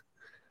bad.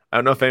 I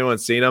don't know if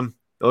anyone's seen them.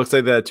 It looks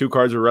like the two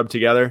cards were rubbed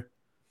together.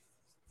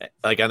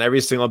 Like on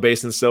every single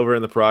base in silver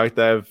in the product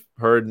that I've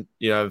heard,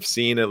 I've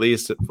seen at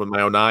least with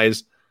my own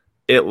eyes,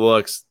 it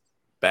looks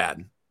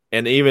bad.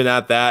 And even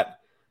at that,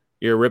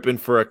 you're ripping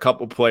for a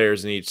couple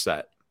players in each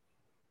set.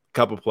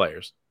 Couple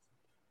players.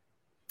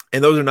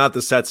 And those are not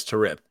the sets to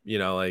rip,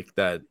 like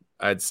that.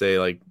 I'd say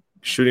like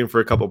shooting for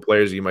a couple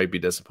players, you might be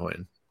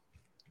disappointed.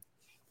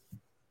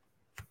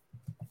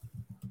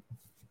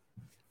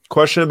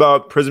 Question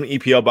about Prism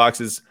EPL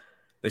boxes.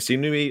 They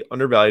seem to be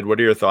undervalued. What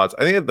are your thoughts?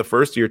 I think that the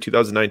first year,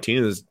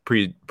 2019, is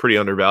pretty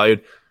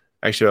undervalued.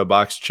 Actually, have a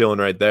box chilling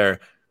right there.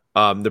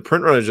 The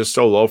print run is just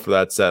so low for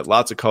that set.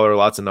 Lots of color,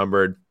 lots of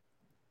numbered.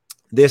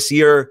 This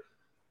year,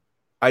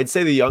 I'd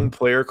say the young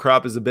player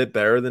crop is a bit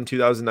better than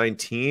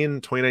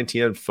 2019.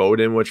 2019 had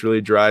Foden, which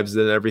really drives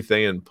it and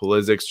everything, and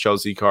Pulisic's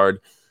Chelsea card.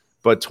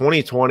 But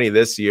 2020,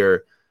 this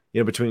year,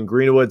 between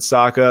Greenwood,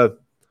 Saka,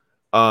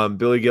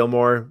 Billy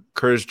Gilmore,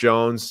 Curtis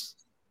Jones,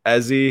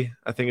 Eze,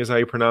 I think is how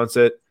you pronounce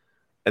it,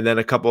 and then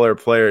a couple other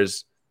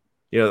players,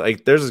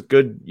 there's a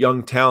good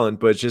young talent,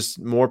 but it's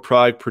just more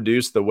product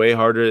produced, the way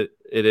harder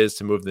it is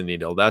to move the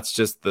needle. That's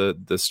just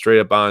the straight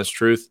up honest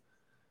truth.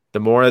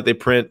 The more that they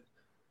print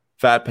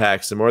fat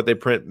packs, the more that they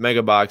print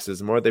mega boxes,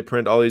 the more that they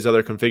print all these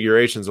other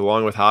configurations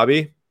along with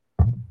hobby,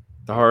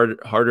 the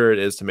harder it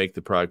is to make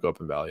the product go up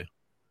in value.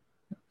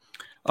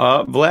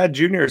 Vlad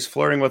Jr. is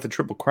flirting with a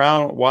Triple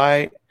Crown.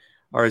 Why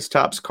are his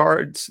Topps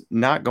cards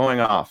not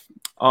going off?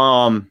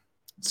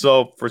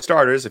 So for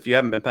starters, if you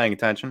haven't been paying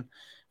attention,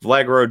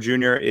 Vlad Guerrero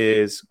Jr.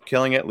 is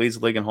killing it, leads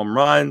the league in home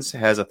runs,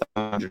 has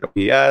 1,000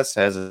 OPS,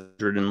 has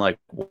 100 and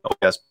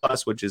OPS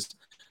plus, which is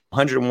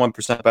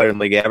 101% better than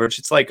league average.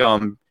 It's like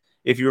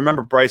if you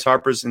remember Bryce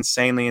Harper's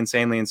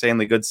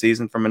insanely good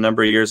season from a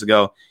number of years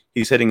ago,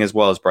 he's hitting as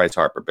well as Bryce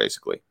Harper,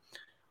 basically.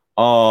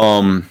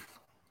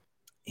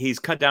 He's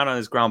cut down on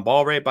his ground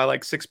ball rate by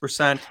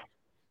 6%.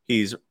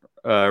 He's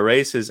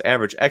raised his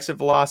average exit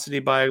velocity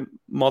by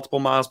multiple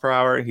miles per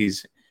hour.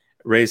 He's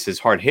raised his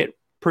hard hit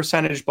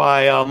percentage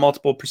by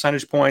multiple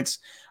percentage points.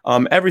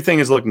 Everything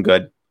is looking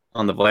good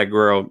on the Vlad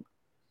Guerrero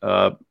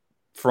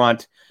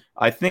front.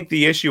 I think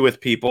the issue with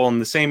people,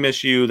 and the same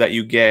issue that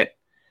you get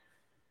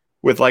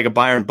with like a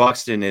Byron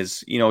Buxton,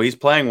 is, he's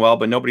playing well,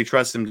 but nobody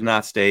trusts him to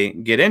not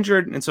get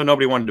injured. And so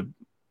nobody wanted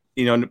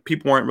to,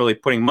 people weren't really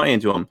putting money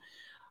into him.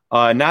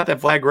 Not that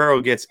Vlad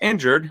Guerrero gets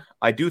injured.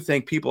 I do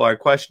think people are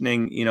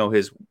questioning,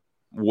 his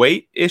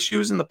weight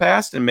issues in the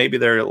past, and maybe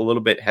they're a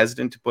little bit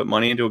hesitant to put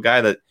money into a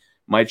guy that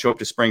might show up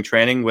to spring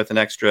training with an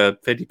extra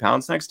 50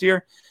 pounds next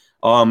year.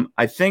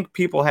 I think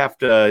people have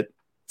to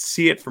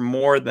see it for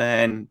more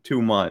than 2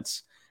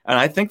 months. And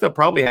I think they'll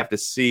probably have to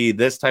see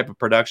this type of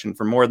production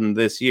for more than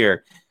this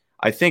year.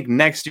 I think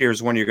next year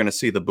is when you're going to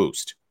see the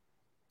boost.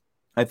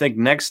 I think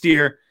next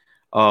year,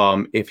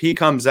 if he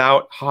comes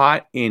out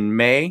hot in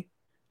May,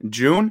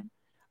 June,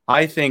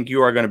 I think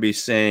you are going to be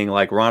seeing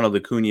like Ronald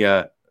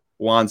Acuna,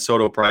 Juan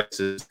Soto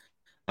prices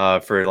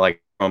for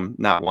like,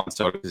 not Juan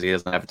Soto because he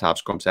doesn't have a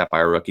Topps Chrome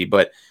Sapphire rookie,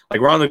 but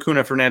like Ronald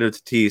Acuna, Fernando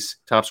Tatis,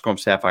 Topps Chrome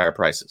Sapphire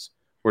prices.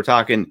 We're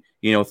talking,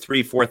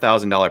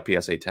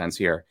 $3,000-$4,000 PSA 10s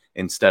here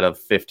instead of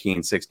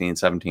 15, 16,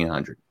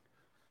 1,700.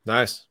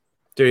 Nice.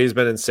 Dude, he's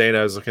been insane.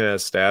 I was looking at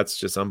his stats.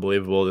 Just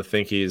unbelievable to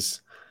think the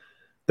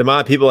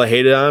amount of people that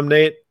hated on him,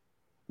 Nate,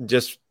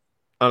 just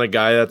on a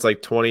guy that's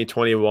like 20,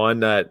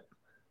 21, that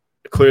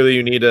clearly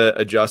you need to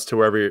adjust to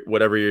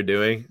whatever you're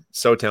doing.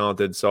 So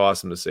talented, so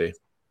awesome to see.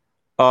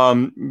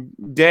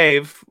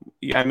 Dave,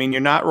 I mean,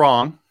 you're not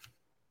wrong.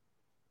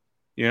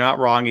 You're not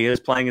wrong. He is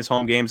playing his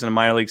home games in a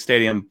minor league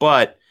stadium,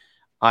 but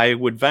I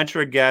would venture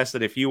a guess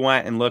that if you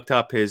went and looked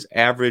up his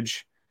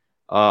average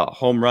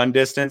home run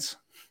distance,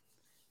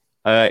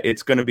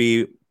 it's going to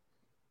be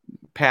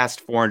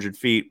past 400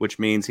 feet, which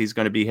means he's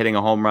going to be hitting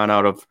a home run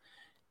out of,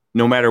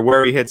 no matter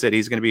where he hits it,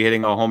 he's going to be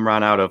hitting a home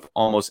run out of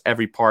almost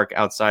every park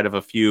outside of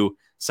a few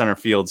center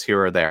fields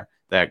here or there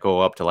that go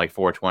up to like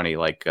 420,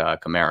 like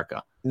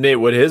Comerica. Nate,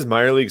 would his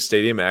minor league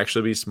stadium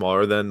actually be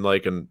smaller than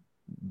like a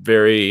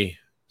very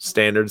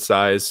standard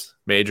size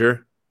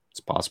major? It's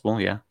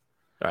possible, yeah.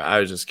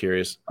 I was just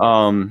curious.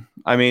 I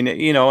mean,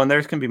 and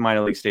there's going to be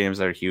minor league stadiums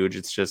that are huge.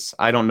 It's just,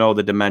 I don't know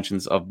the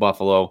dimensions of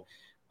Buffalo.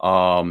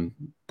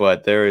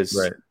 But there is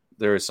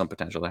some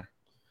potential there.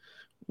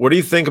 What do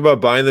you think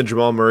about buying the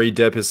Jamal Murray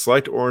dip? His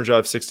select orange out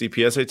of 60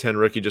 PSA 10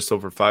 rookie just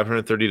sold for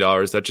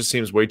 $530. That just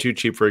seems way too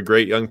cheap for a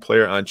great young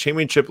player on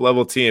championship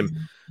level team.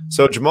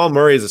 So Jamal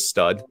Murray is a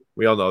stud.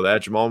 We all know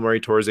that. Jamal Murray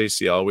tore his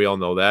ACL. We all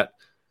know that.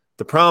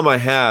 The problem I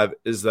have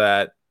is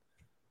that,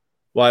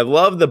 well, I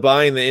love the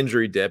buying the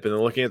injury dip and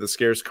then looking at the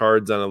scarce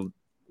cards on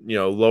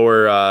a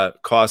lower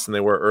cost than they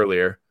were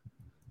earlier.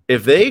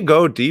 If they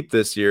go deep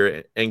this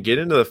year and get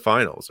into the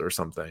finals or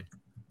something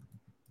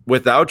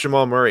without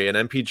Jamal Murray,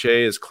 and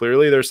MPJ is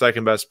clearly their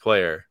second best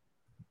player,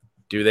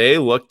 do they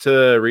look to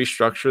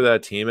restructure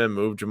that team and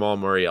move Jamal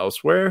Murray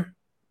elsewhere?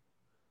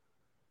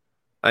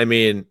 I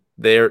mean,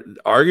 they've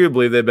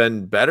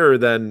been better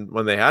than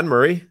when they had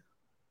Murray,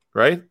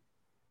 right?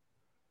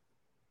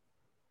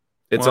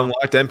 It's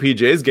unlocked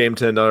MPJ's game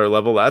to another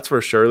level. That's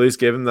for sure. At least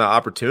give him the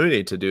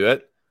opportunity to do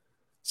it.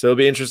 So it'll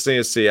be interesting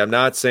to see. I'm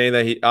not saying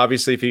that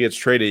obviously if he gets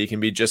traded, he can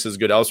be just as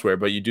good elsewhere,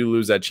 but you do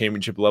lose that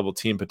championship level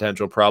team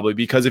potential probably,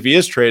 because if he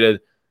is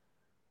traded,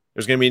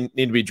 there's going to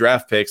need to be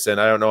draft picks, and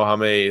I don't know how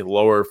many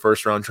lower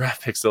first round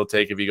draft picks they'll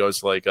take if he goes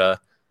to like a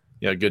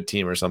good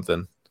team or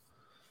something.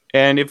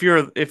 And if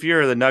you're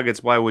the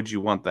Nuggets, why would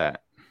you want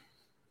that?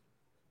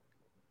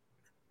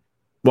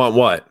 Want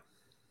what?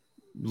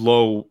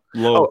 Low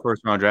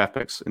first round draft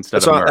picks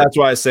instead of Murray. That's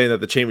why I was saying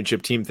that the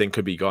championship team thing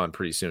could be gone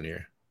pretty soon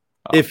here.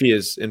 If he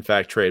is, in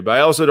fact, traded. But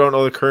I also don't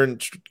know the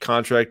current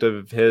contract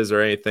of his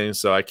or anything,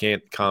 so I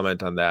can't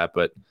comment on that,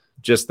 but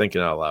just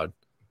thinking out loud.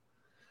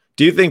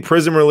 Do you think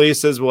Prism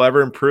releases will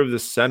ever improve the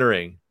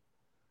centering?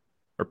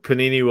 Or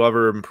Panini will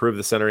ever improve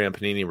the centering on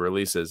Panini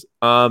releases?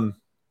 I'll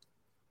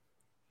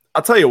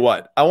tell you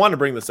what. I want to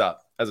bring this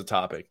up as a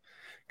topic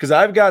because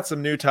I've got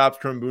some new Topps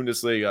Chrome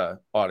Bundesliga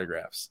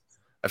autographs.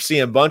 I've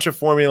seen a bunch of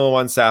Formula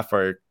One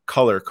Sapphire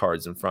color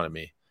cards in front of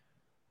me.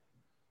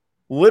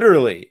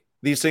 Literally,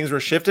 these things were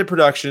shifted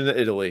production in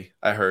Italy,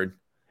 I heard.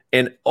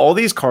 And all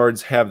these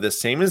cards have the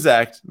same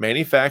exact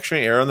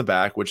manufacturing error on the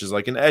back, which is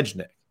like an edge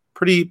nick.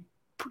 Pretty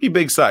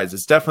big size.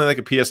 It's definitely like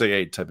a PSA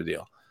 8 type of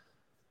deal.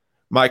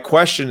 My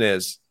question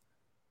is,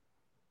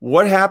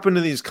 what happened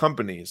to these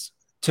companies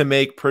to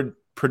make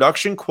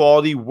production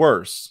quality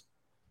worse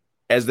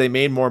as they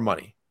made more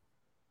money?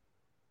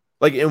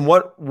 Like, in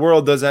what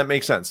world does that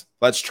make sense?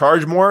 Let's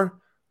charge more,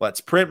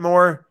 let's print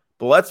more,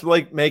 but let's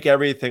make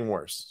everything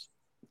worse.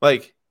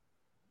 Like,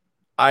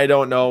 I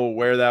don't know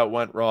where that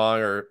went wrong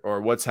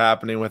or what's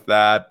happening with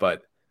that,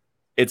 but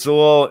it's a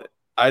little,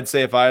 I'd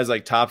say if I was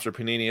like Topps or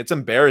Panini, it's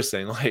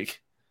embarrassing.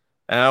 Like,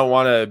 and I don't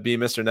want to be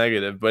Mr.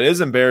 Negative, but it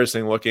is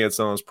embarrassing looking at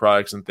some of those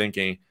products and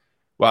thinking,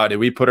 wow, did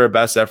we put our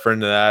best effort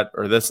into that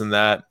or this and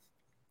that?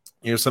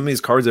 Some of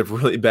these cards have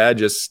really bad,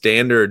 just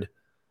standard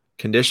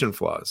condition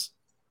flaws.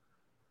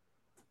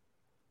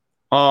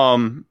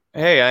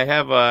 Hey,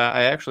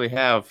 I actually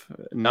have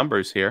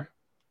numbers here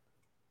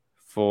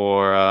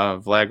for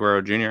Vlad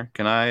Guerrero Jr.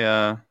 Can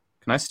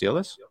I steal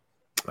this?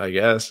 I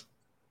guess.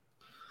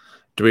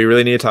 Do we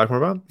really need to talk more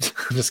about it?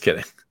 I'm just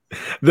kidding.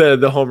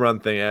 The home run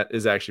thing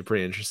is actually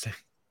pretty interesting.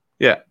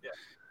 Yeah.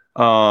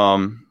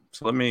 So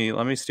let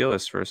me steal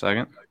this for a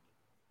second.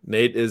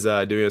 Nate is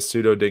doing a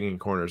pseudo digging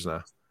corners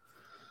now.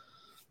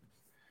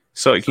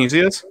 So can you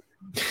see this?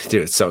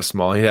 Dude, it's so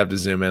small. You have to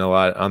zoom in a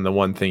lot on the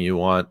one thing you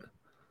want. Can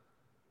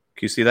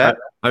you see that?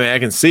 I mean, I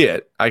can see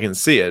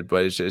it,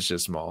 but it's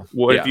just small.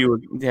 What if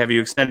you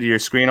extended your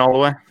screen all the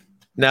way?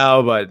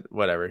 No, but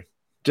whatever.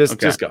 Just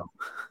go.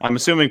 I'm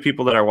assuming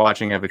people that are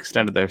watching have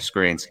extended their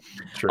screens.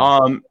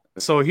 True.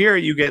 So here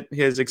you get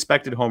his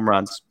expected home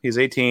runs. He's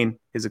 18.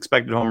 His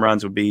expected home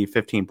runs would be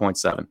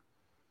 15.7.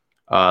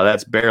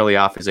 That's barely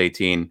off his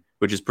 18,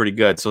 which is pretty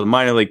good. So the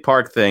minor league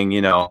park thing,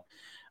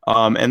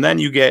 and then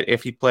you get,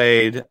 if he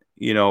played,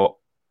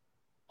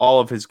 all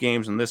of his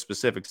games in this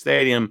specific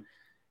stadium,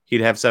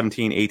 he'd have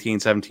 17, 18,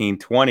 17,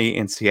 20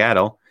 in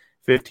Seattle,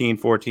 15,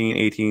 14,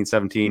 18,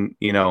 17,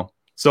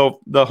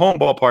 So the home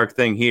ballpark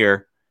thing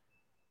here,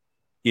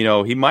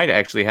 he might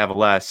actually have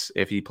less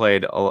if he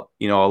played, a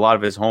lot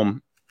of his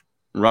home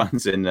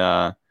runs in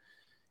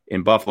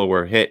Buffalo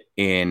were hit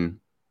in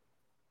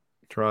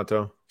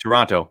Toronto.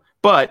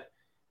 But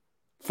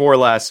 4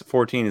 less,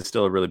 14 is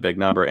still a really big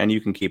number, and you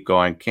can keep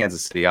going.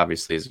 Kansas City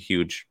obviously is a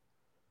huge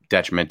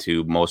detriment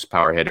to most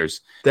power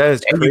hitters. That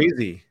is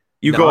crazy.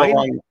 You go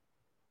along,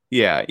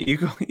 yeah, you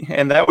go,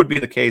 and that would be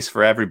the case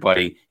for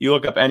everybody. You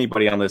look up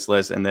anybody on this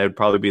list, and that would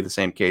probably be the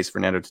same case.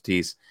 Fernando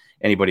Tatis,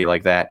 anybody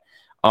like that.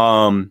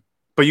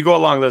 But you go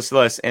along this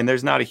list, and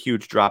there's not a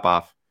huge drop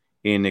off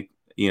in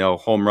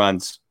home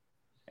runs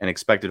and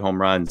expected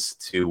home runs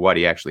to what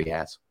he actually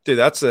has. Dude,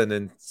 that's an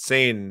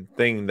insane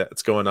thing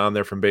that's going on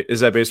there. Is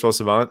that Baseball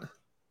Savant?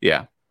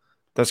 Yeah,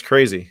 that's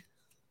crazy.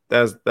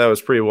 That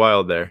was pretty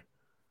wild there.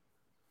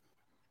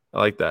 I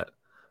like that.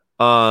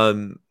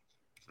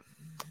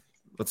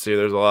 Let's see.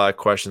 There's a lot of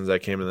questions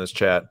that came in this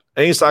chat.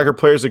 Any soccer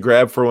players to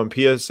grab for when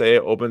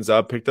PSA opens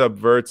up? Picked up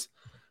Verts,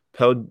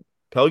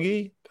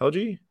 Pelgi,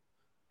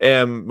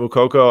 and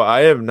Mukoko.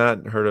 I have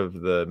not heard of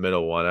the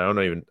middle one. I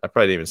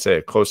probably didn't even say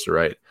it close to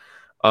right.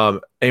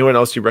 Anyone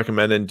else you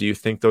recommend, and do you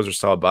think those are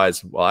solid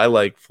buys? Well, I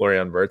like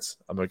Florian Wirtz.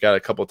 I've got a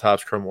couple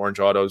Topps Chrome Orange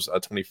Autos,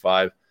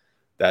 25,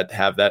 that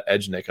have that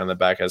edge nick on the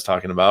back I was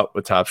talking about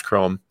with Topps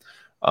Chrome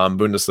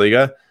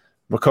Bundesliga.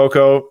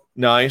 Mukoko,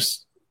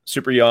 nice,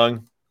 super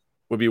young,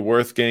 would be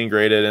worth getting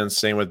graded, and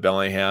same with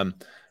Bellingham.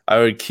 I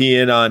would key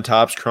in on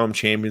Topps Chrome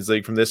Champions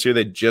League from this year.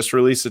 They just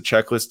released a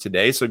checklist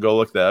today, so go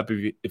look that up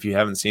if you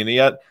haven't seen it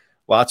yet.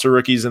 Lots of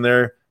rookies in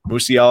there.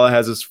 Musiala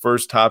has his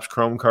first Topps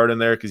Chrome card in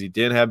there because he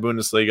didn't have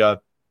Bundesliga.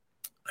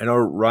 I know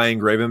Ryan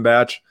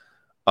Gravenbach.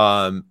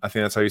 I think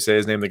that's how you say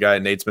his name. The guy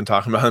Nate's been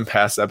talking about in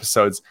past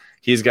episodes.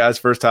 He's got his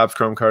first Topps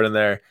Chrome card in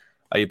there.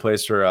 He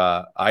plays for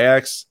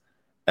Ajax.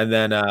 And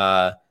then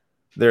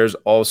there's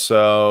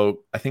also,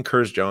 I think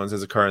Curtis Jones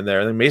has a card in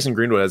there. And then Mason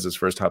Greenwood has his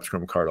first Topps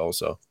Chrome card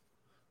also.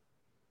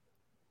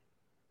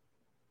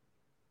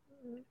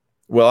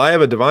 Well, I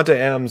have a Devonta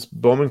Adams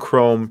Bowman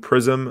Chrome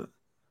Prism.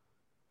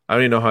 I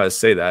don't even know how to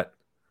say that.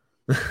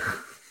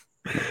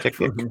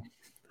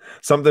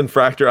 Something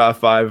Fractor off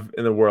 5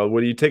 in the world.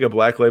 Would you take a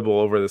black label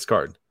over this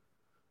card?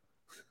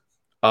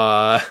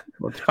 Depends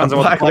on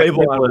black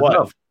label on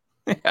what?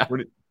 Yeah.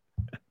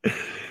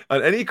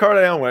 On any card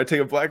I own, would I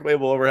take a black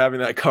label over having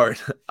that card?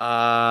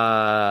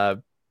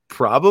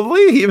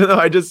 Probably. Even though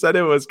I just said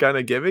it was kind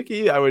of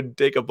gimmicky, I would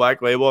take a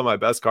black label on my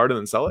best card and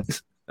then sell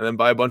it, and then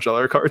buy a bunch of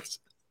other cards.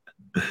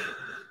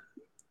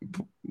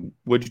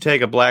 Would you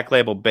take a black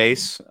label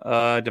base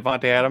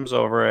Devonta Adams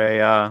over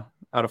a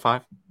out of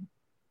 5?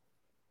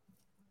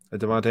 A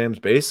Devonta Adams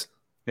base?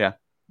 Yeah.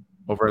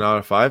 Over an out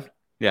of 5?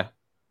 Yeah.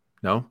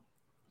 No?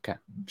 Okay.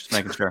 Just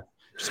making sure.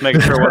 It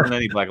wasn't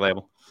any black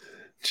label.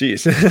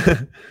 Jeez.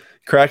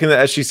 Cracking the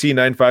SGC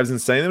 95s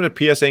and sending them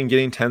to PSA and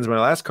getting 10s. My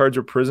last cards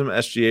were Prism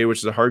SGA, which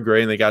is a hard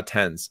gray, and they got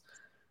 10s.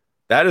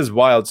 That is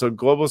wild. So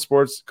Global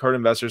Sports Card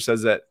Investor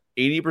says that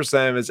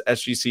 80% of his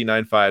SGC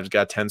 95s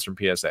got 10s from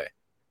PSA.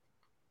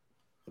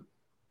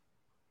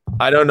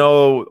 I don't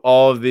know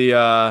all of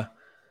the,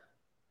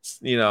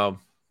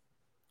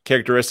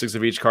 characteristics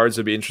of each card, so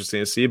it'd be interesting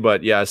to see.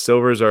 But yeah,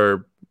 silvers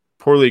are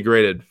poorly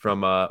graded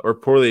from or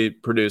poorly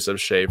produced of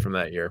Shea from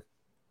that year.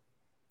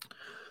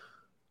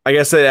 I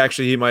guess that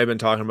actually he might have been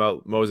talking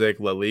about Mosaic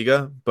La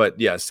Liga, but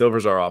yeah,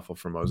 silvers are awful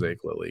for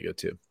Mosaic La Liga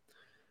too.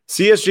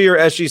 CSG or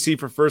SGC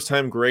for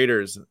first-time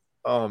graders.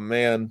 Oh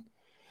man,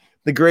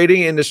 the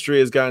grading industry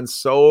has gotten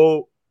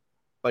so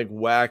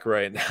whack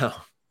right now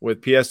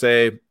with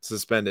PSA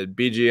suspended,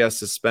 BGS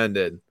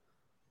suspended,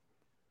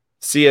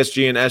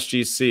 CSG and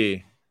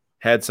SGC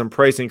had some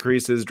price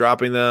increases,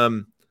 dropping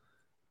them.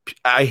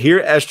 I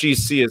hear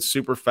SGC is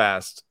super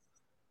fast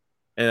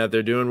and that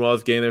they're doing well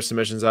with getting their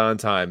submissions out on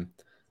time,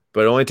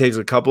 but it only takes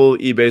a couple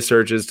eBay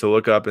searches to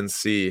look up and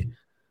see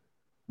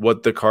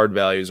what the card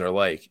values are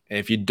like. And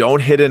if you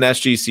don't hit an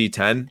SGC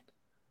 10,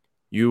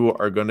 you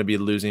are going to be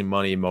losing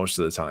money most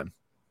of the time.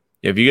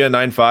 If you get a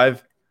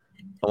 9.5,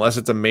 unless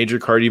it's a major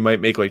card you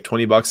might make like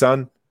 $20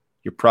 on,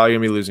 you're probably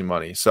going to be losing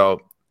money.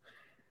 So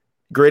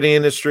grading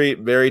industry,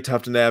 very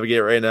tough to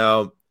navigate right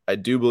now. I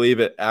do believe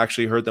it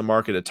actually hurt the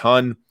market a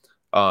ton.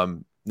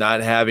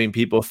 Not having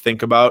people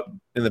think about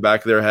in the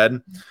back of their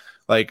head,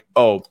 like,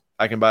 oh,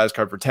 I can buy this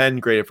card for 10,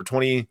 grade it for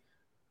 20,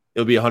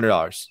 it'll be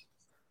 $100.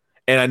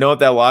 And I know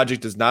that logic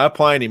does not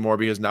apply anymore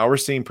because now we're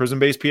seeing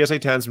Prism-based PSA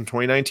 10s from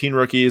 2019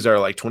 rookies are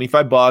like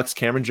 $25.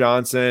 Cameron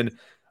Johnson,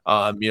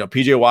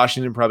 PJ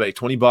Washington, probably like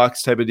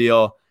 $20 type of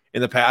deal.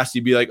 In the past,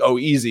 you'd be like, oh,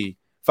 easy,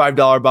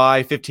 $5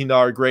 buy,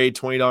 $15 grade,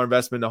 $20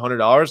 investment, $100.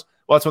 Well,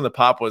 that's when the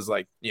pop was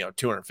like,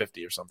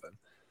 $250 or something.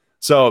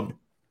 So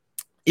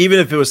even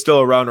if it was still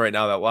around right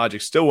now, that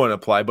logic still wouldn't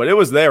apply, but it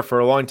was there for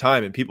a long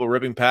time, and people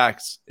ripping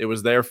packs, it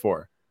was there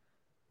for.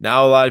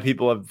 Now a lot of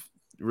people have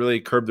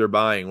really curbed their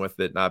buying with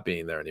it not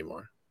being there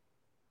anymore.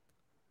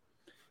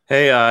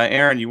 Hey,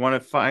 Aaron, you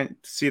want to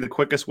see the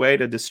quickest way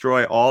to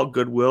destroy all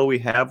goodwill we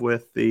have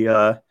with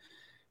the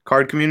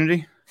card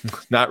community?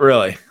 Not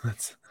really.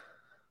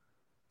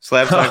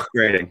 Slab size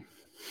grading.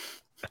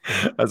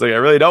 I was like, I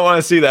really don't want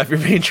to see that if you're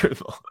being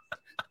truthful.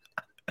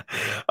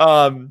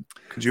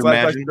 Could you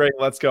imagine? Grading,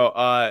 let's go.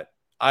 I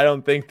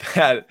don't think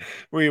that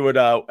we would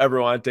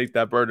ever want to take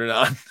that burden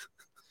on.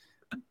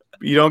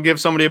 You don't give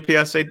somebody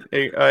a PSA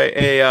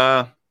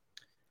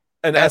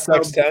an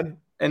SX10,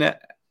 an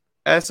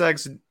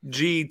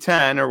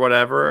SXG10 or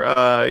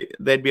whatever,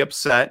 they'd be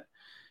upset.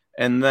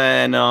 And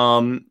then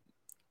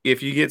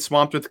if you get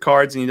swamped with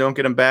cards and you don't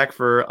get them back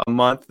for a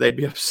month, they'd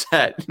be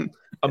upset.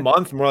 A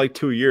month, more like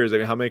 2 years. I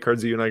mean, how many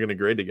cards are you and I going to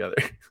grade together?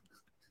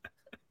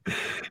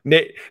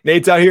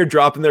 Nate's out here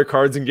dropping their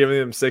cards and giving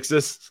them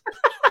sixes.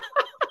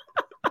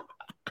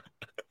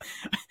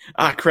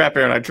 Crap,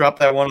 Aaron! I dropped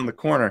that one in the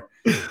corner.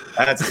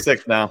 That's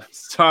 6 now.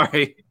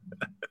 Sorry.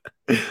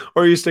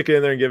 Or you stick it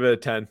in there and give it a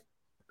 10.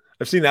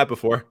 I've seen that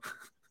before.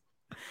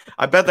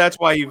 I bet that's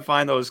why you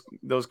find those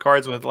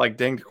cards with like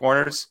dinged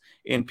corners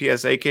in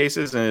PSA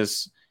cases, and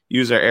it's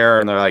user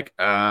error, and they're like,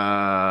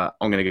 I'm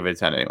going to give it a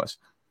 10 anyways.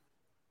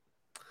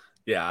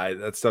 Yeah,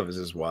 that stuff is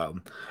just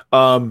wild.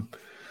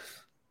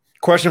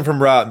 Question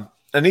from Rob.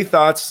 Any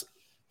thoughts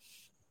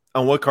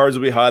on what cards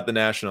will be hot at the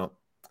National?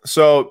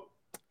 So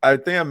I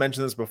think I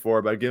mentioned this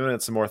before, but I've given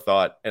it some more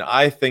thought. And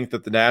I think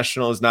that the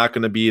National is not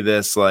going to be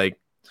this like,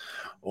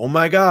 oh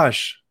my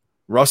gosh,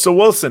 Russell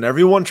Wilson,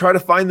 everyone try to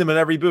find them in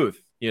every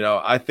booth.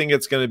 I think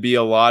it's going to be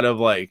a lot of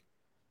like,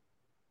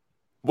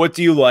 what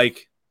do you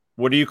like?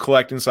 What are you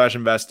collecting /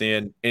 investing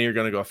in? And you're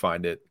going to go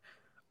find it.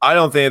 I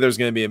don't think there's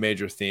going to be a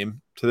major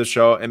theme to the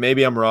show. And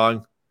maybe I'm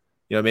wrong.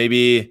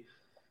 Maybe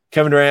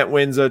Kevin Durant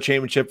wins a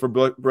championship for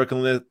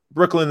Brooklyn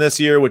this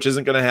year, which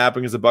isn't going to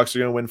happen because the Bucks are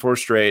going to win 4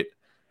 straight.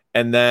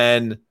 And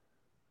then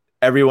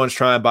everyone's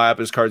trying to buy up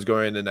his cards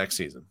going into next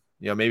season.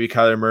 Maybe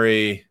Kyler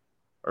Murray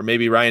or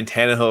maybe Ryan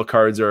Tannehill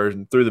cards are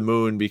through the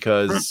moon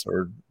or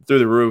through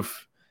the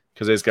roof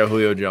because they just got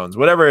Julio Jones,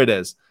 whatever it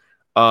is.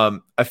 I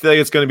feel like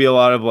it's going to be a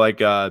lot of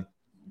like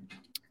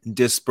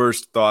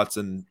dispersed thoughts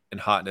and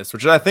hotness,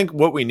 which is, I think,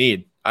 what we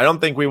need. I don't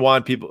think we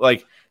want people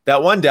like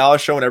that one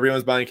Dallas show when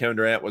everyone's buying Kevin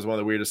Durant was one of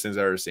the weirdest things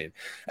I've ever seen.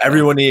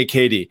 Everyone needed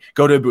KD.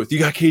 Go to a booth. You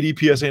got KD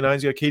PSA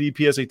 9s, you got KD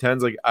PSA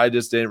 10s. Like, I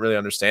just didn't really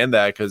understand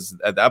that because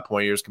at that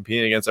point you're just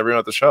competing against everyone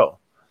at the show.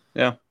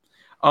 Yeah.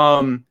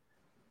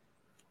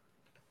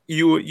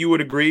 You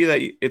would agree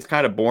that it's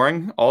kind of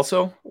boring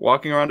also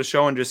walking around a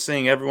show and just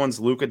seeing everyone's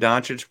Luka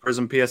Doncic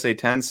Prism PSA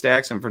 10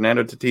 stacks and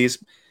Fernando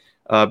Tatis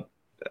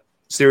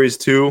Series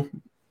 2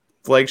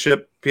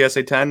 flagship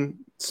PSA 10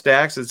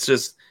 stacks. It's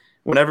just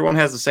when everyone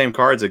has the same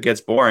cards, it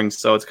gets boring.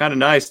 So it's kind of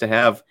nice to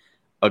have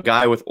a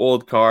guy with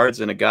old cards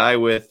and a guy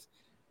with,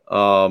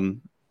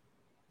 Bowman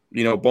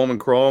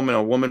Chrome and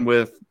a woman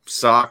with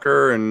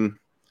soccer and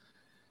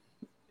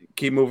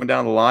keep moving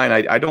down the line.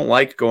 I don't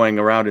like going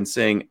around and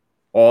seeing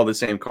all the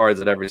same cards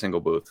at every single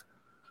booth.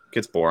 It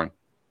gets boring.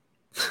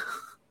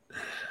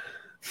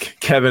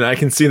 Kevin, I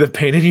can see the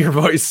pain in your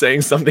voice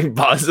saying something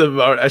positive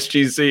about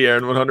SGC,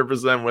 Aaron,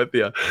 100% with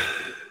you.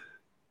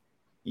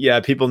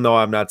 Yeah, people know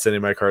I'm not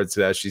sending my cards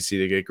to SGC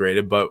to get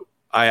graded, but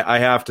I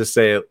have to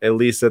say at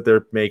least that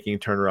they're making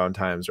turnaround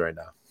times right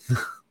now.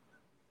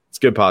 It's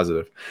good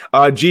positive.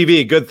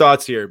 GV, good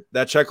thoughts here.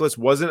 That checklist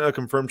wasn't a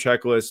confirmed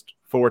checklist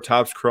for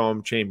Topps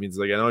Chrome Champions.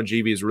 Like, I know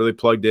GV is really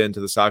plugged into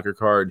the soccer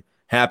card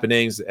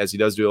happenings as he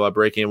does do a lot of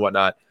breaking and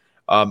whatnot.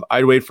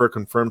 I'd wait for a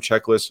confirmed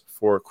checklist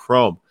for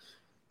Chrome.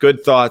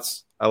 Good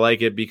thoughts. I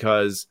like it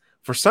because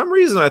for some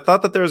reason I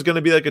thought that there was going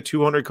to be like a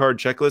 200 card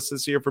checklist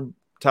this year for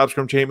Topps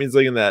Chrome Champions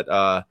League, and that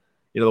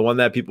the one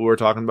that people were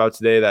talking about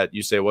today that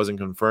you say wasn't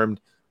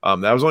confirmed.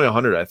 That was only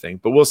 100, I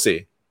think, but we'll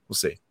see. We'll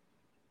see.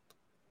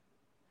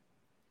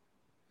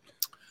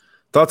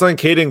 Thoughts on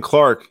Caden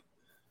Clark?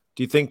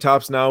 Do you think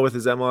Topps now with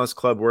his MLS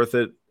club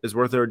is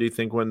worth it, or do you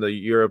think when the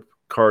Europe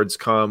cards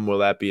come, will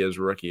that be his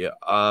rookie?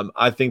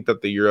 I think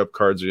that the Europe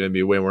cards are going to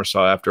be way more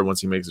sought after once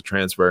he makes a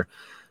transfer.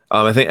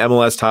 I think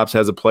MLS Topps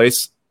has a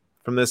place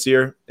from this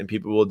year, and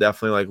people will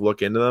definitely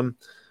look into them.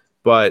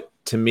 But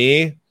to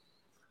me,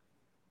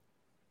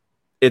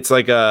 it's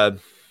like a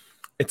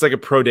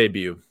pro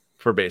debut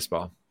for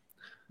baseball.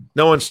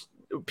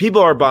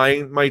 People are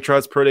buying Mike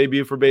Trout's pro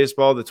debut for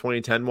baseball, the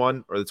 2010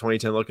 one or the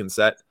 2010 looking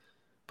set,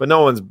 but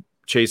no one's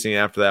chasing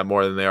after that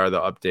more than they are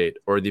the update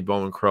or the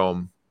Bowman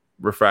Chrome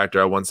refractor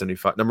at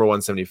 175, number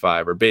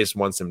 175 or base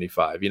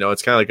 175.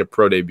 It's kind of like a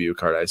pro debut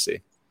card I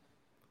see.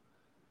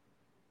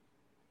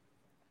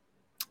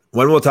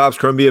 When will Topps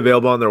Chrome be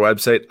available on their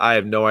website? I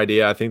have no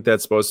idea. I think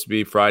that's supposed to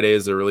be Friday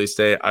as the release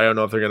day. I don't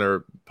know if they're going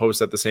to post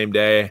that the same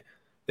day.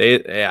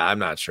 I'm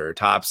not sure.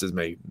 Topps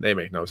they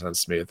make no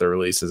sense to me with their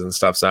releases and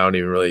stuff, so I don't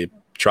even really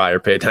try or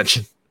pay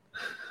attention.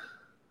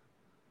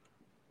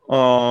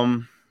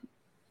 Aaron,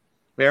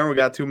 we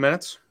got 2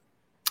 minutes.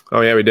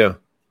 Oh yeah, we do.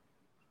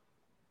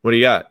 What do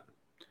you got?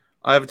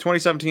 I have a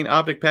 2017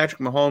 Optic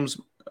Patrick Mahomes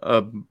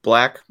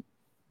black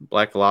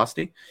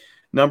velocity.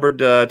 Numbered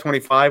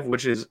 25,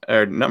 which is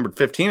numbered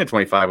 15 of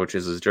 25, which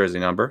is his jersey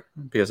number,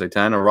 PSA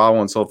 10. A raw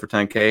one sold for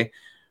 $10K.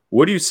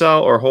 Would you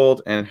sell or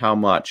hold, and how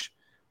much?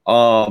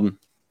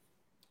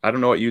 I don't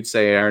know what you'd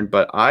say, Aaron,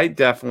 but I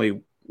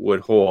definitely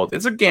would hold.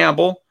 It's a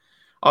gamble.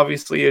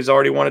 Obviously, he's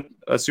already won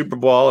a Super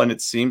Bowl, and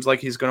it seems like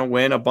he's going to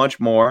win a bunch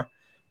more.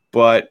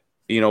 But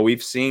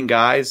we've seen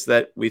guys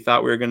that we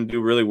thought we were going to do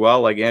really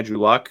well, like Andrew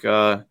Luck,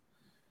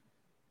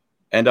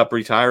 end up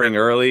retiring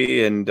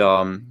early, and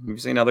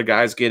we've seen other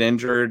guys get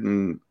injured,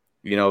 and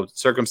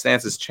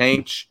circumstances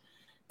change.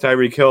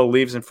 Tyreek Hill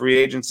leaves in free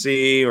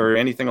agency or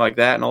anything like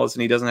that, and all of a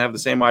sudden he doesn't have the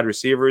same wide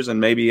receivers,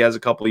 and maybe he has a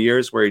couple of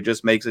years where he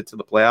just makes it to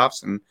the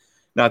playoffs and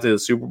not to the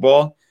Super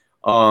Bowl.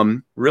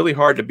 Really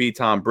hard to beat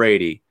Tom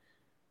Brady.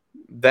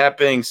 That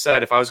being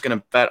said, if I was going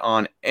to bet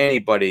on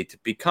anybody to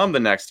become the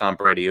next Tom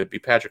Brady, it would be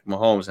Patrick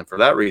Mahomes, and for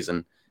that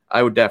reason,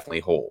 I would definitely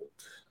hold.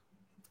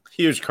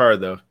 Huge card,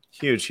 though.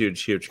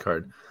 Huge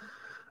card.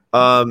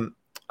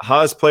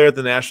 Hottest player at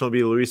the National will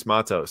be Luis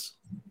Matos.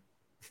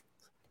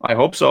 I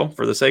hope so,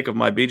 for the sake of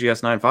my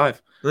BGS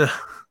 9.5.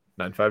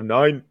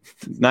 959.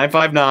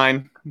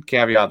 959.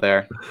 Caveat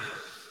there.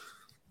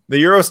 The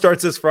Euro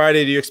starts this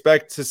Friday. Do you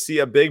expect to see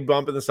a big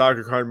bump in the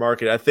soccer card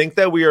market? I think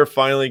that we are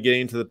finally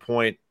getting to the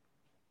point.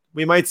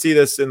 We might see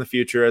this in the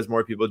future as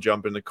more people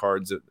jump into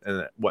cards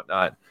and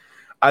whatnot.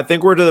 I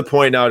think we're to the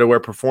point now to where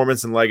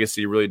performance and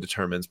legacy really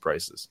determines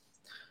prices,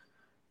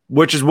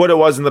 which is what it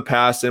was in the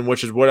past, and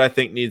which is what I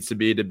think needs to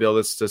be to build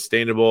a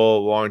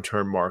sustainable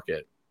long-term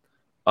market.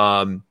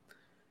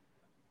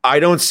 I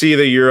don't see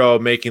the Euro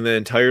making the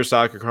entire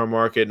soccer card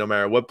market, no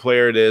matter what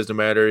player it is, no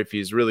matter if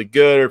he's really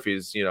good or if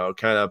he's,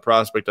 kind of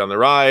prospect on the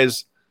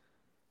rise.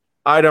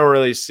 I don't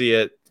really see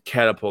it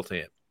catapulting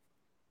it.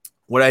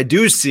 What I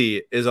do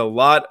see is a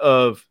lot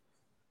of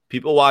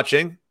people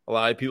watching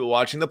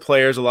the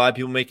players, a lot of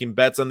people making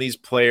bets on these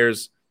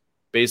players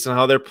based on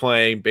how they're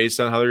playing, based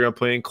on how they're going to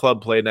play in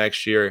club play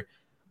next year.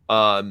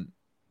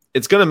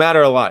 It's going to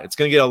matter a lot. It's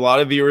going to get a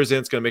lot of viewers in.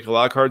 It's going to make a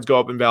lot of cards go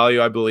up in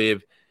value, I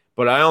believe.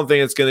 But I don't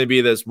think it's going to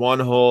be this one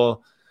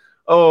whole,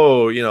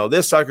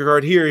 this soccer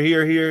card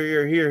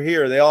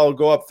here. They all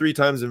go up 3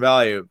 times in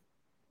value.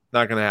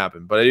 Not going to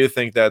happen. But I do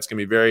think that's going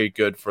to be very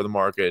good for the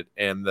market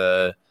and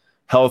the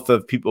health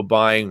of people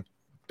buying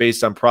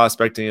based on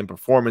prospecting and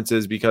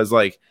performances, because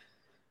Nate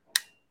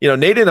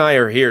and I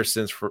are here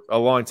since for a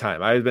long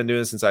time. I've been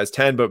doing this since I was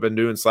 10, but been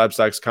doing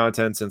Slabstocks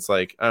content since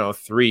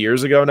 3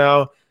 years ago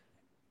now.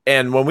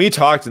 And when we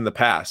talked in the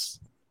past,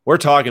 we're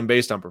talking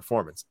based on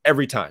performance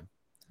every time.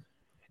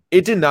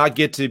 It did not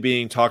get to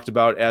being talked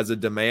about as a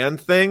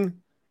demand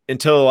thing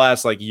until the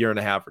last year and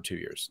a half or 2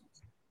 years,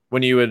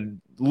 when you would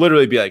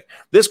literally be like,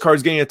 this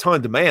card's getting a ton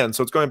of demand,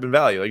 so it's going up in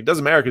value. It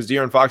doesn't matter because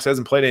De'Aaron Fox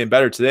hasn't played any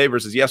better today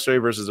versus yesterday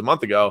versus a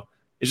month ago.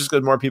 It's just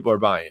because more people are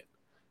buying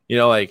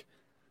it.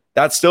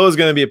 That still is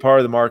going to be a part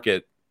of the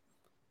market,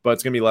 but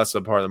it's going to be less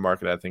of a part of the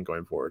market, I think,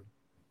 going forward.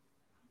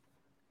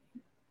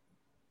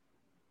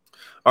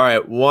 All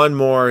right, one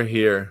more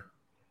here.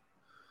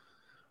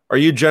 Are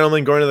you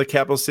gentlemen going to the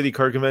Capital City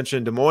Card Convention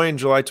in Des Moines,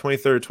 July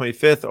 23rd or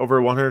 25th?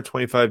 Over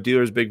 125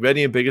 dealers, big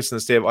venue, biggest in the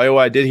state of Iowa.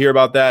 I did hear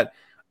about that.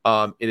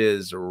 It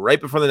is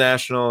right before the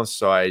National,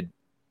 so I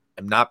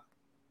am not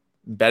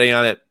betting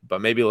on it,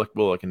 but maybe we'll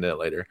look into it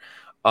later.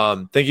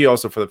 Thank you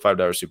also for the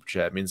 $5 super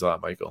chat. It means a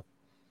lot, Michael.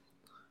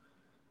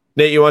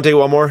 Nate, you want to take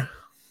one more?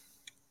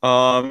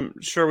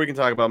 Sure, we can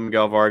talk about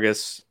Miguel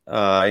Vargas.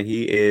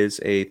 He is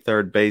a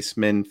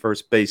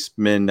first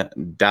baseman,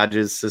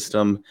 Dodgers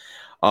system.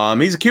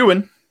 He's a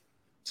Cuban,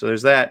 so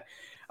there's that.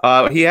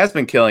 He has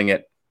been killing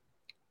it,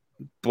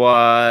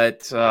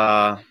 but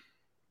I'm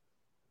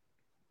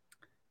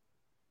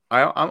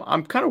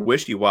kind of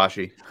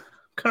wishy-washy.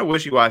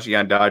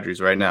 On Dodgers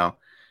right now.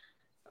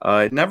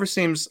 It never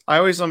seems.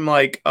 I'm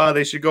like,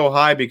 they should go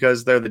high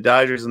because they're the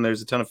Dodgers and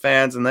there's a ton of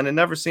fans, and then it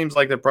never seems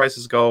like their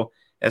prices go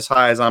as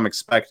high as I'm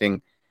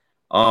expecting.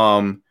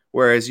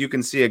 Whereas you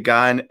can see a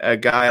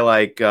guy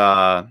like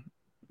Gunnar.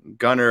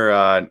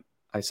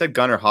 I said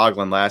Gunnar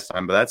Hoglund last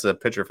time, but that's a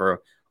pitcher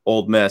for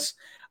Ole Miss.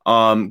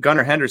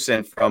 Gunnar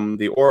Henderson from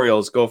the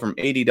Orioles go from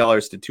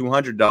 $80 to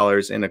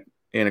 $200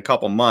 in a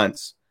couple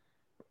months.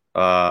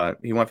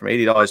 He went from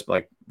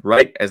 $80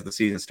 right as the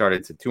season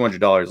started to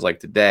 $200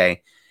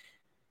 today.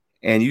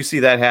 And you see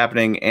that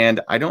happening,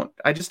 and I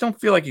just don't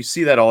feel like you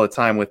see that all the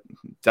time with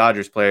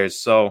Dodgers players.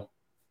 So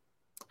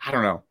I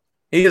don't know.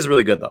 He is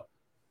really good though.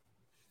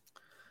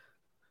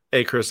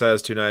 Hey Chris, that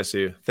is too nice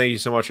of you. Thank you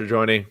so much for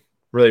joining.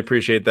 Really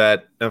appreciate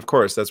that. And of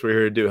course, that's what we're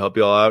here to do, help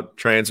you all out,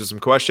 try and answer some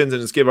questions,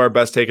 and just give our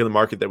best take on the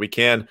market that we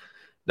can.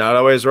 Not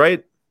always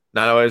right,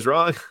 not always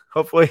wrong,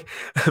 hopefully,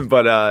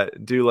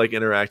 but do like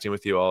interacting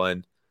with you all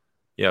and,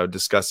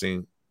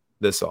 discussing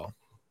this all.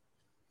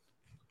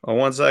 Oh,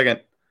 1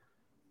 second.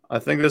 I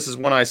think this is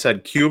when I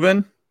said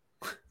Cuban,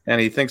 and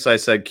he thinks I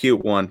said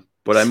cute one,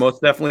 but I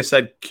most definitely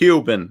said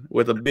Cuban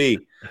with a B.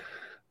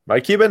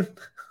 Mike Cuban?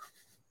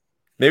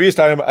 Maybe he's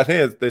talking about, I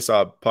think they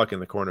saw a puck in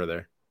the corner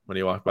there when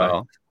he walked by.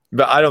 Oh.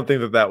 But I don't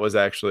think that was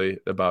actually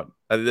about,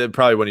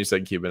 probably when you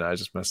said Cuban, I was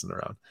just messing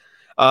around.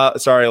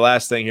 Sorry,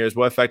 last thing here is,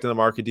 what effect on the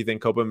market do you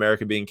think Copa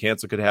America being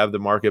canceled could have the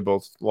market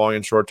both long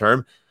and short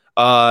term?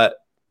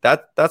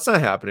 That's not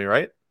happening,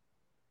 right?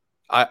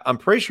 I'm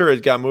pretty sure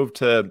it got moved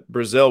to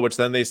Brazil, which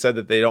then they said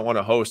that they don't want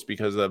to host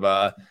because of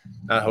not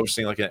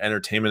hosting like an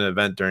entertainment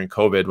event during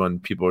COVID when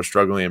people were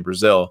struggling in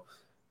Brazil.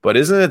 But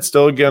isn't it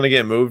still going to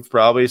get moved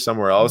probably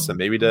somewhere else and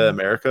maybe to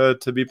America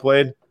to be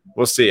played?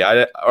 We'll see.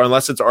 Or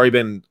unless it's already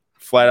been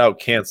flat out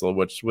canceled,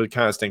 which would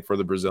kind of stink for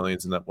the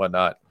Brazilians and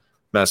whatnot.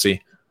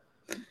 Messi.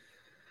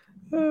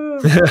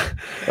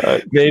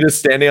 Nate is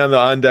standing on the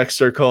on-deck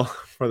circle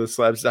for the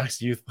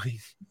Slabstocks Youth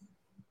League.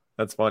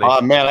 That's funny.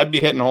 Oh, man, I'd be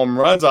hitting home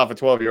runs off of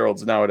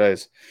 12-year-olds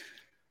nowadays.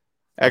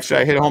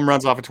 Actually, I hit home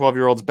runs off of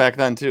 12-year-olds back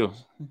then, too.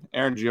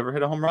 Aaron, did you ever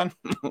hit a home run?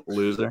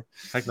 Loser.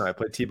 Heck no, I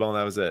played T-ball and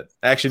that was it.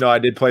 Actually, no, I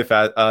did play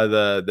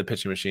the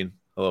pitching machine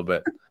a little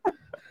bit.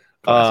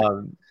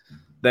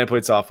 Then I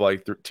played softball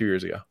like 2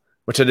 years ago,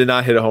 which I did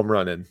not hit a home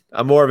run in.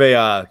 I'm more of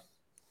a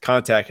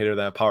contact hitter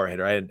than a power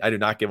hitter. I do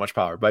not get much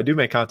power, but I do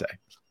make contact.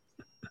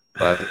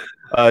 But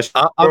Trace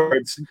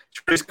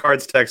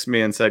Cards texted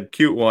me and said,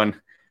 cute one,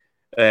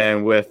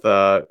 and with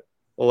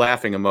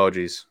laughing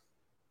emojis.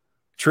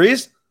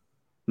 Trees?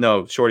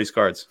 No, Shorty's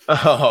cards.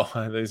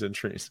 Oh, these are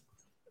trees.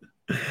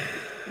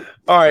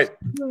 All right.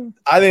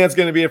 I think that's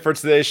going to be it for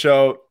today's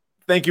show.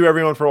 Thank you,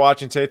 everyone, for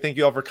watching today. Thank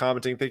you all for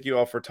commenting. Thank you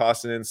all for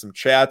tossing in some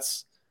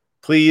chats.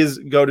 Please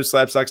go to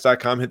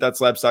slabstocks.com, hit that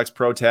Slabstocks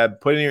Pro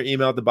tab, put in your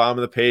email at the bottom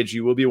of the page.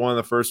 You will be one of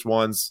the first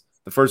ones,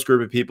 the first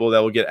group of people that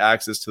will get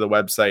access to the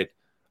website,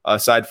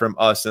 aside from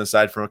us and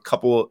aside from a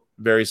couple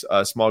very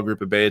small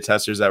group of beta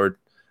testers that were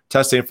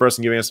testing for us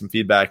and giving us some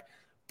feedback.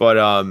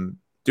 But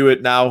do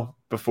it now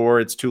before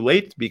it's too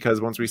late, because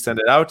once we send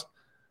it out,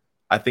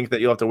 I think that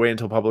you'll have to wait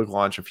until public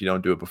launch if you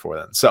don't do it before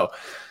then. So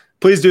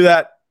please do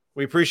that.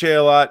 We appreciate it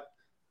a lot.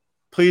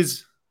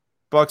 Please,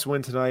 Bucks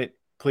win tonight.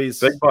 Please.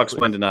 Big Bucks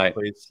win tonight.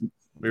 Please.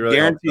 We really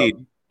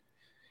guaranteed.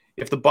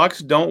 If the Bucks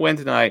don't win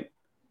tonight,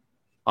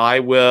 I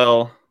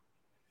will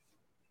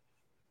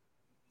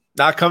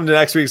not come to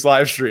next week's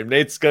live stream.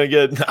 Nate's going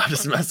to get, I'm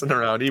just messing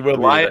around. He will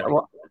be there.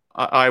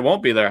 I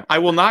won't be there. I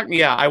will not.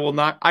 Yeah, I will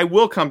not. I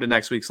will come to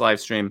next week's live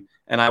stream,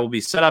 and I will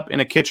be set up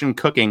in a kitchen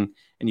cooking,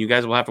 and you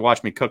guys will have to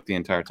watch me cook the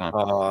entire time.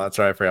 Oh, that's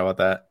right. I forgot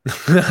about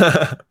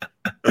that.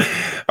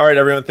 All right,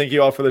 everyone. Thank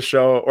you all for the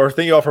show, or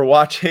thank you all for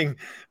watching.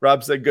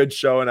 Rob said good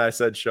show, and I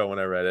said show when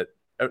I read it.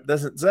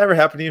 Does that ever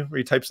happen to you where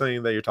you type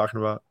something that you're talking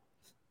about?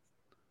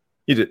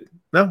 You did?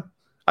 No?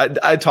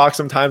 I talk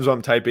sometimes when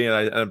I'm typing, and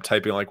I end up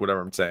typing like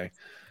whatever I'm saying.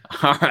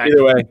 All right.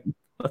 Either way,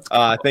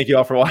 thank you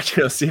all for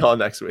watching. I'll see you all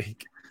next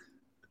week.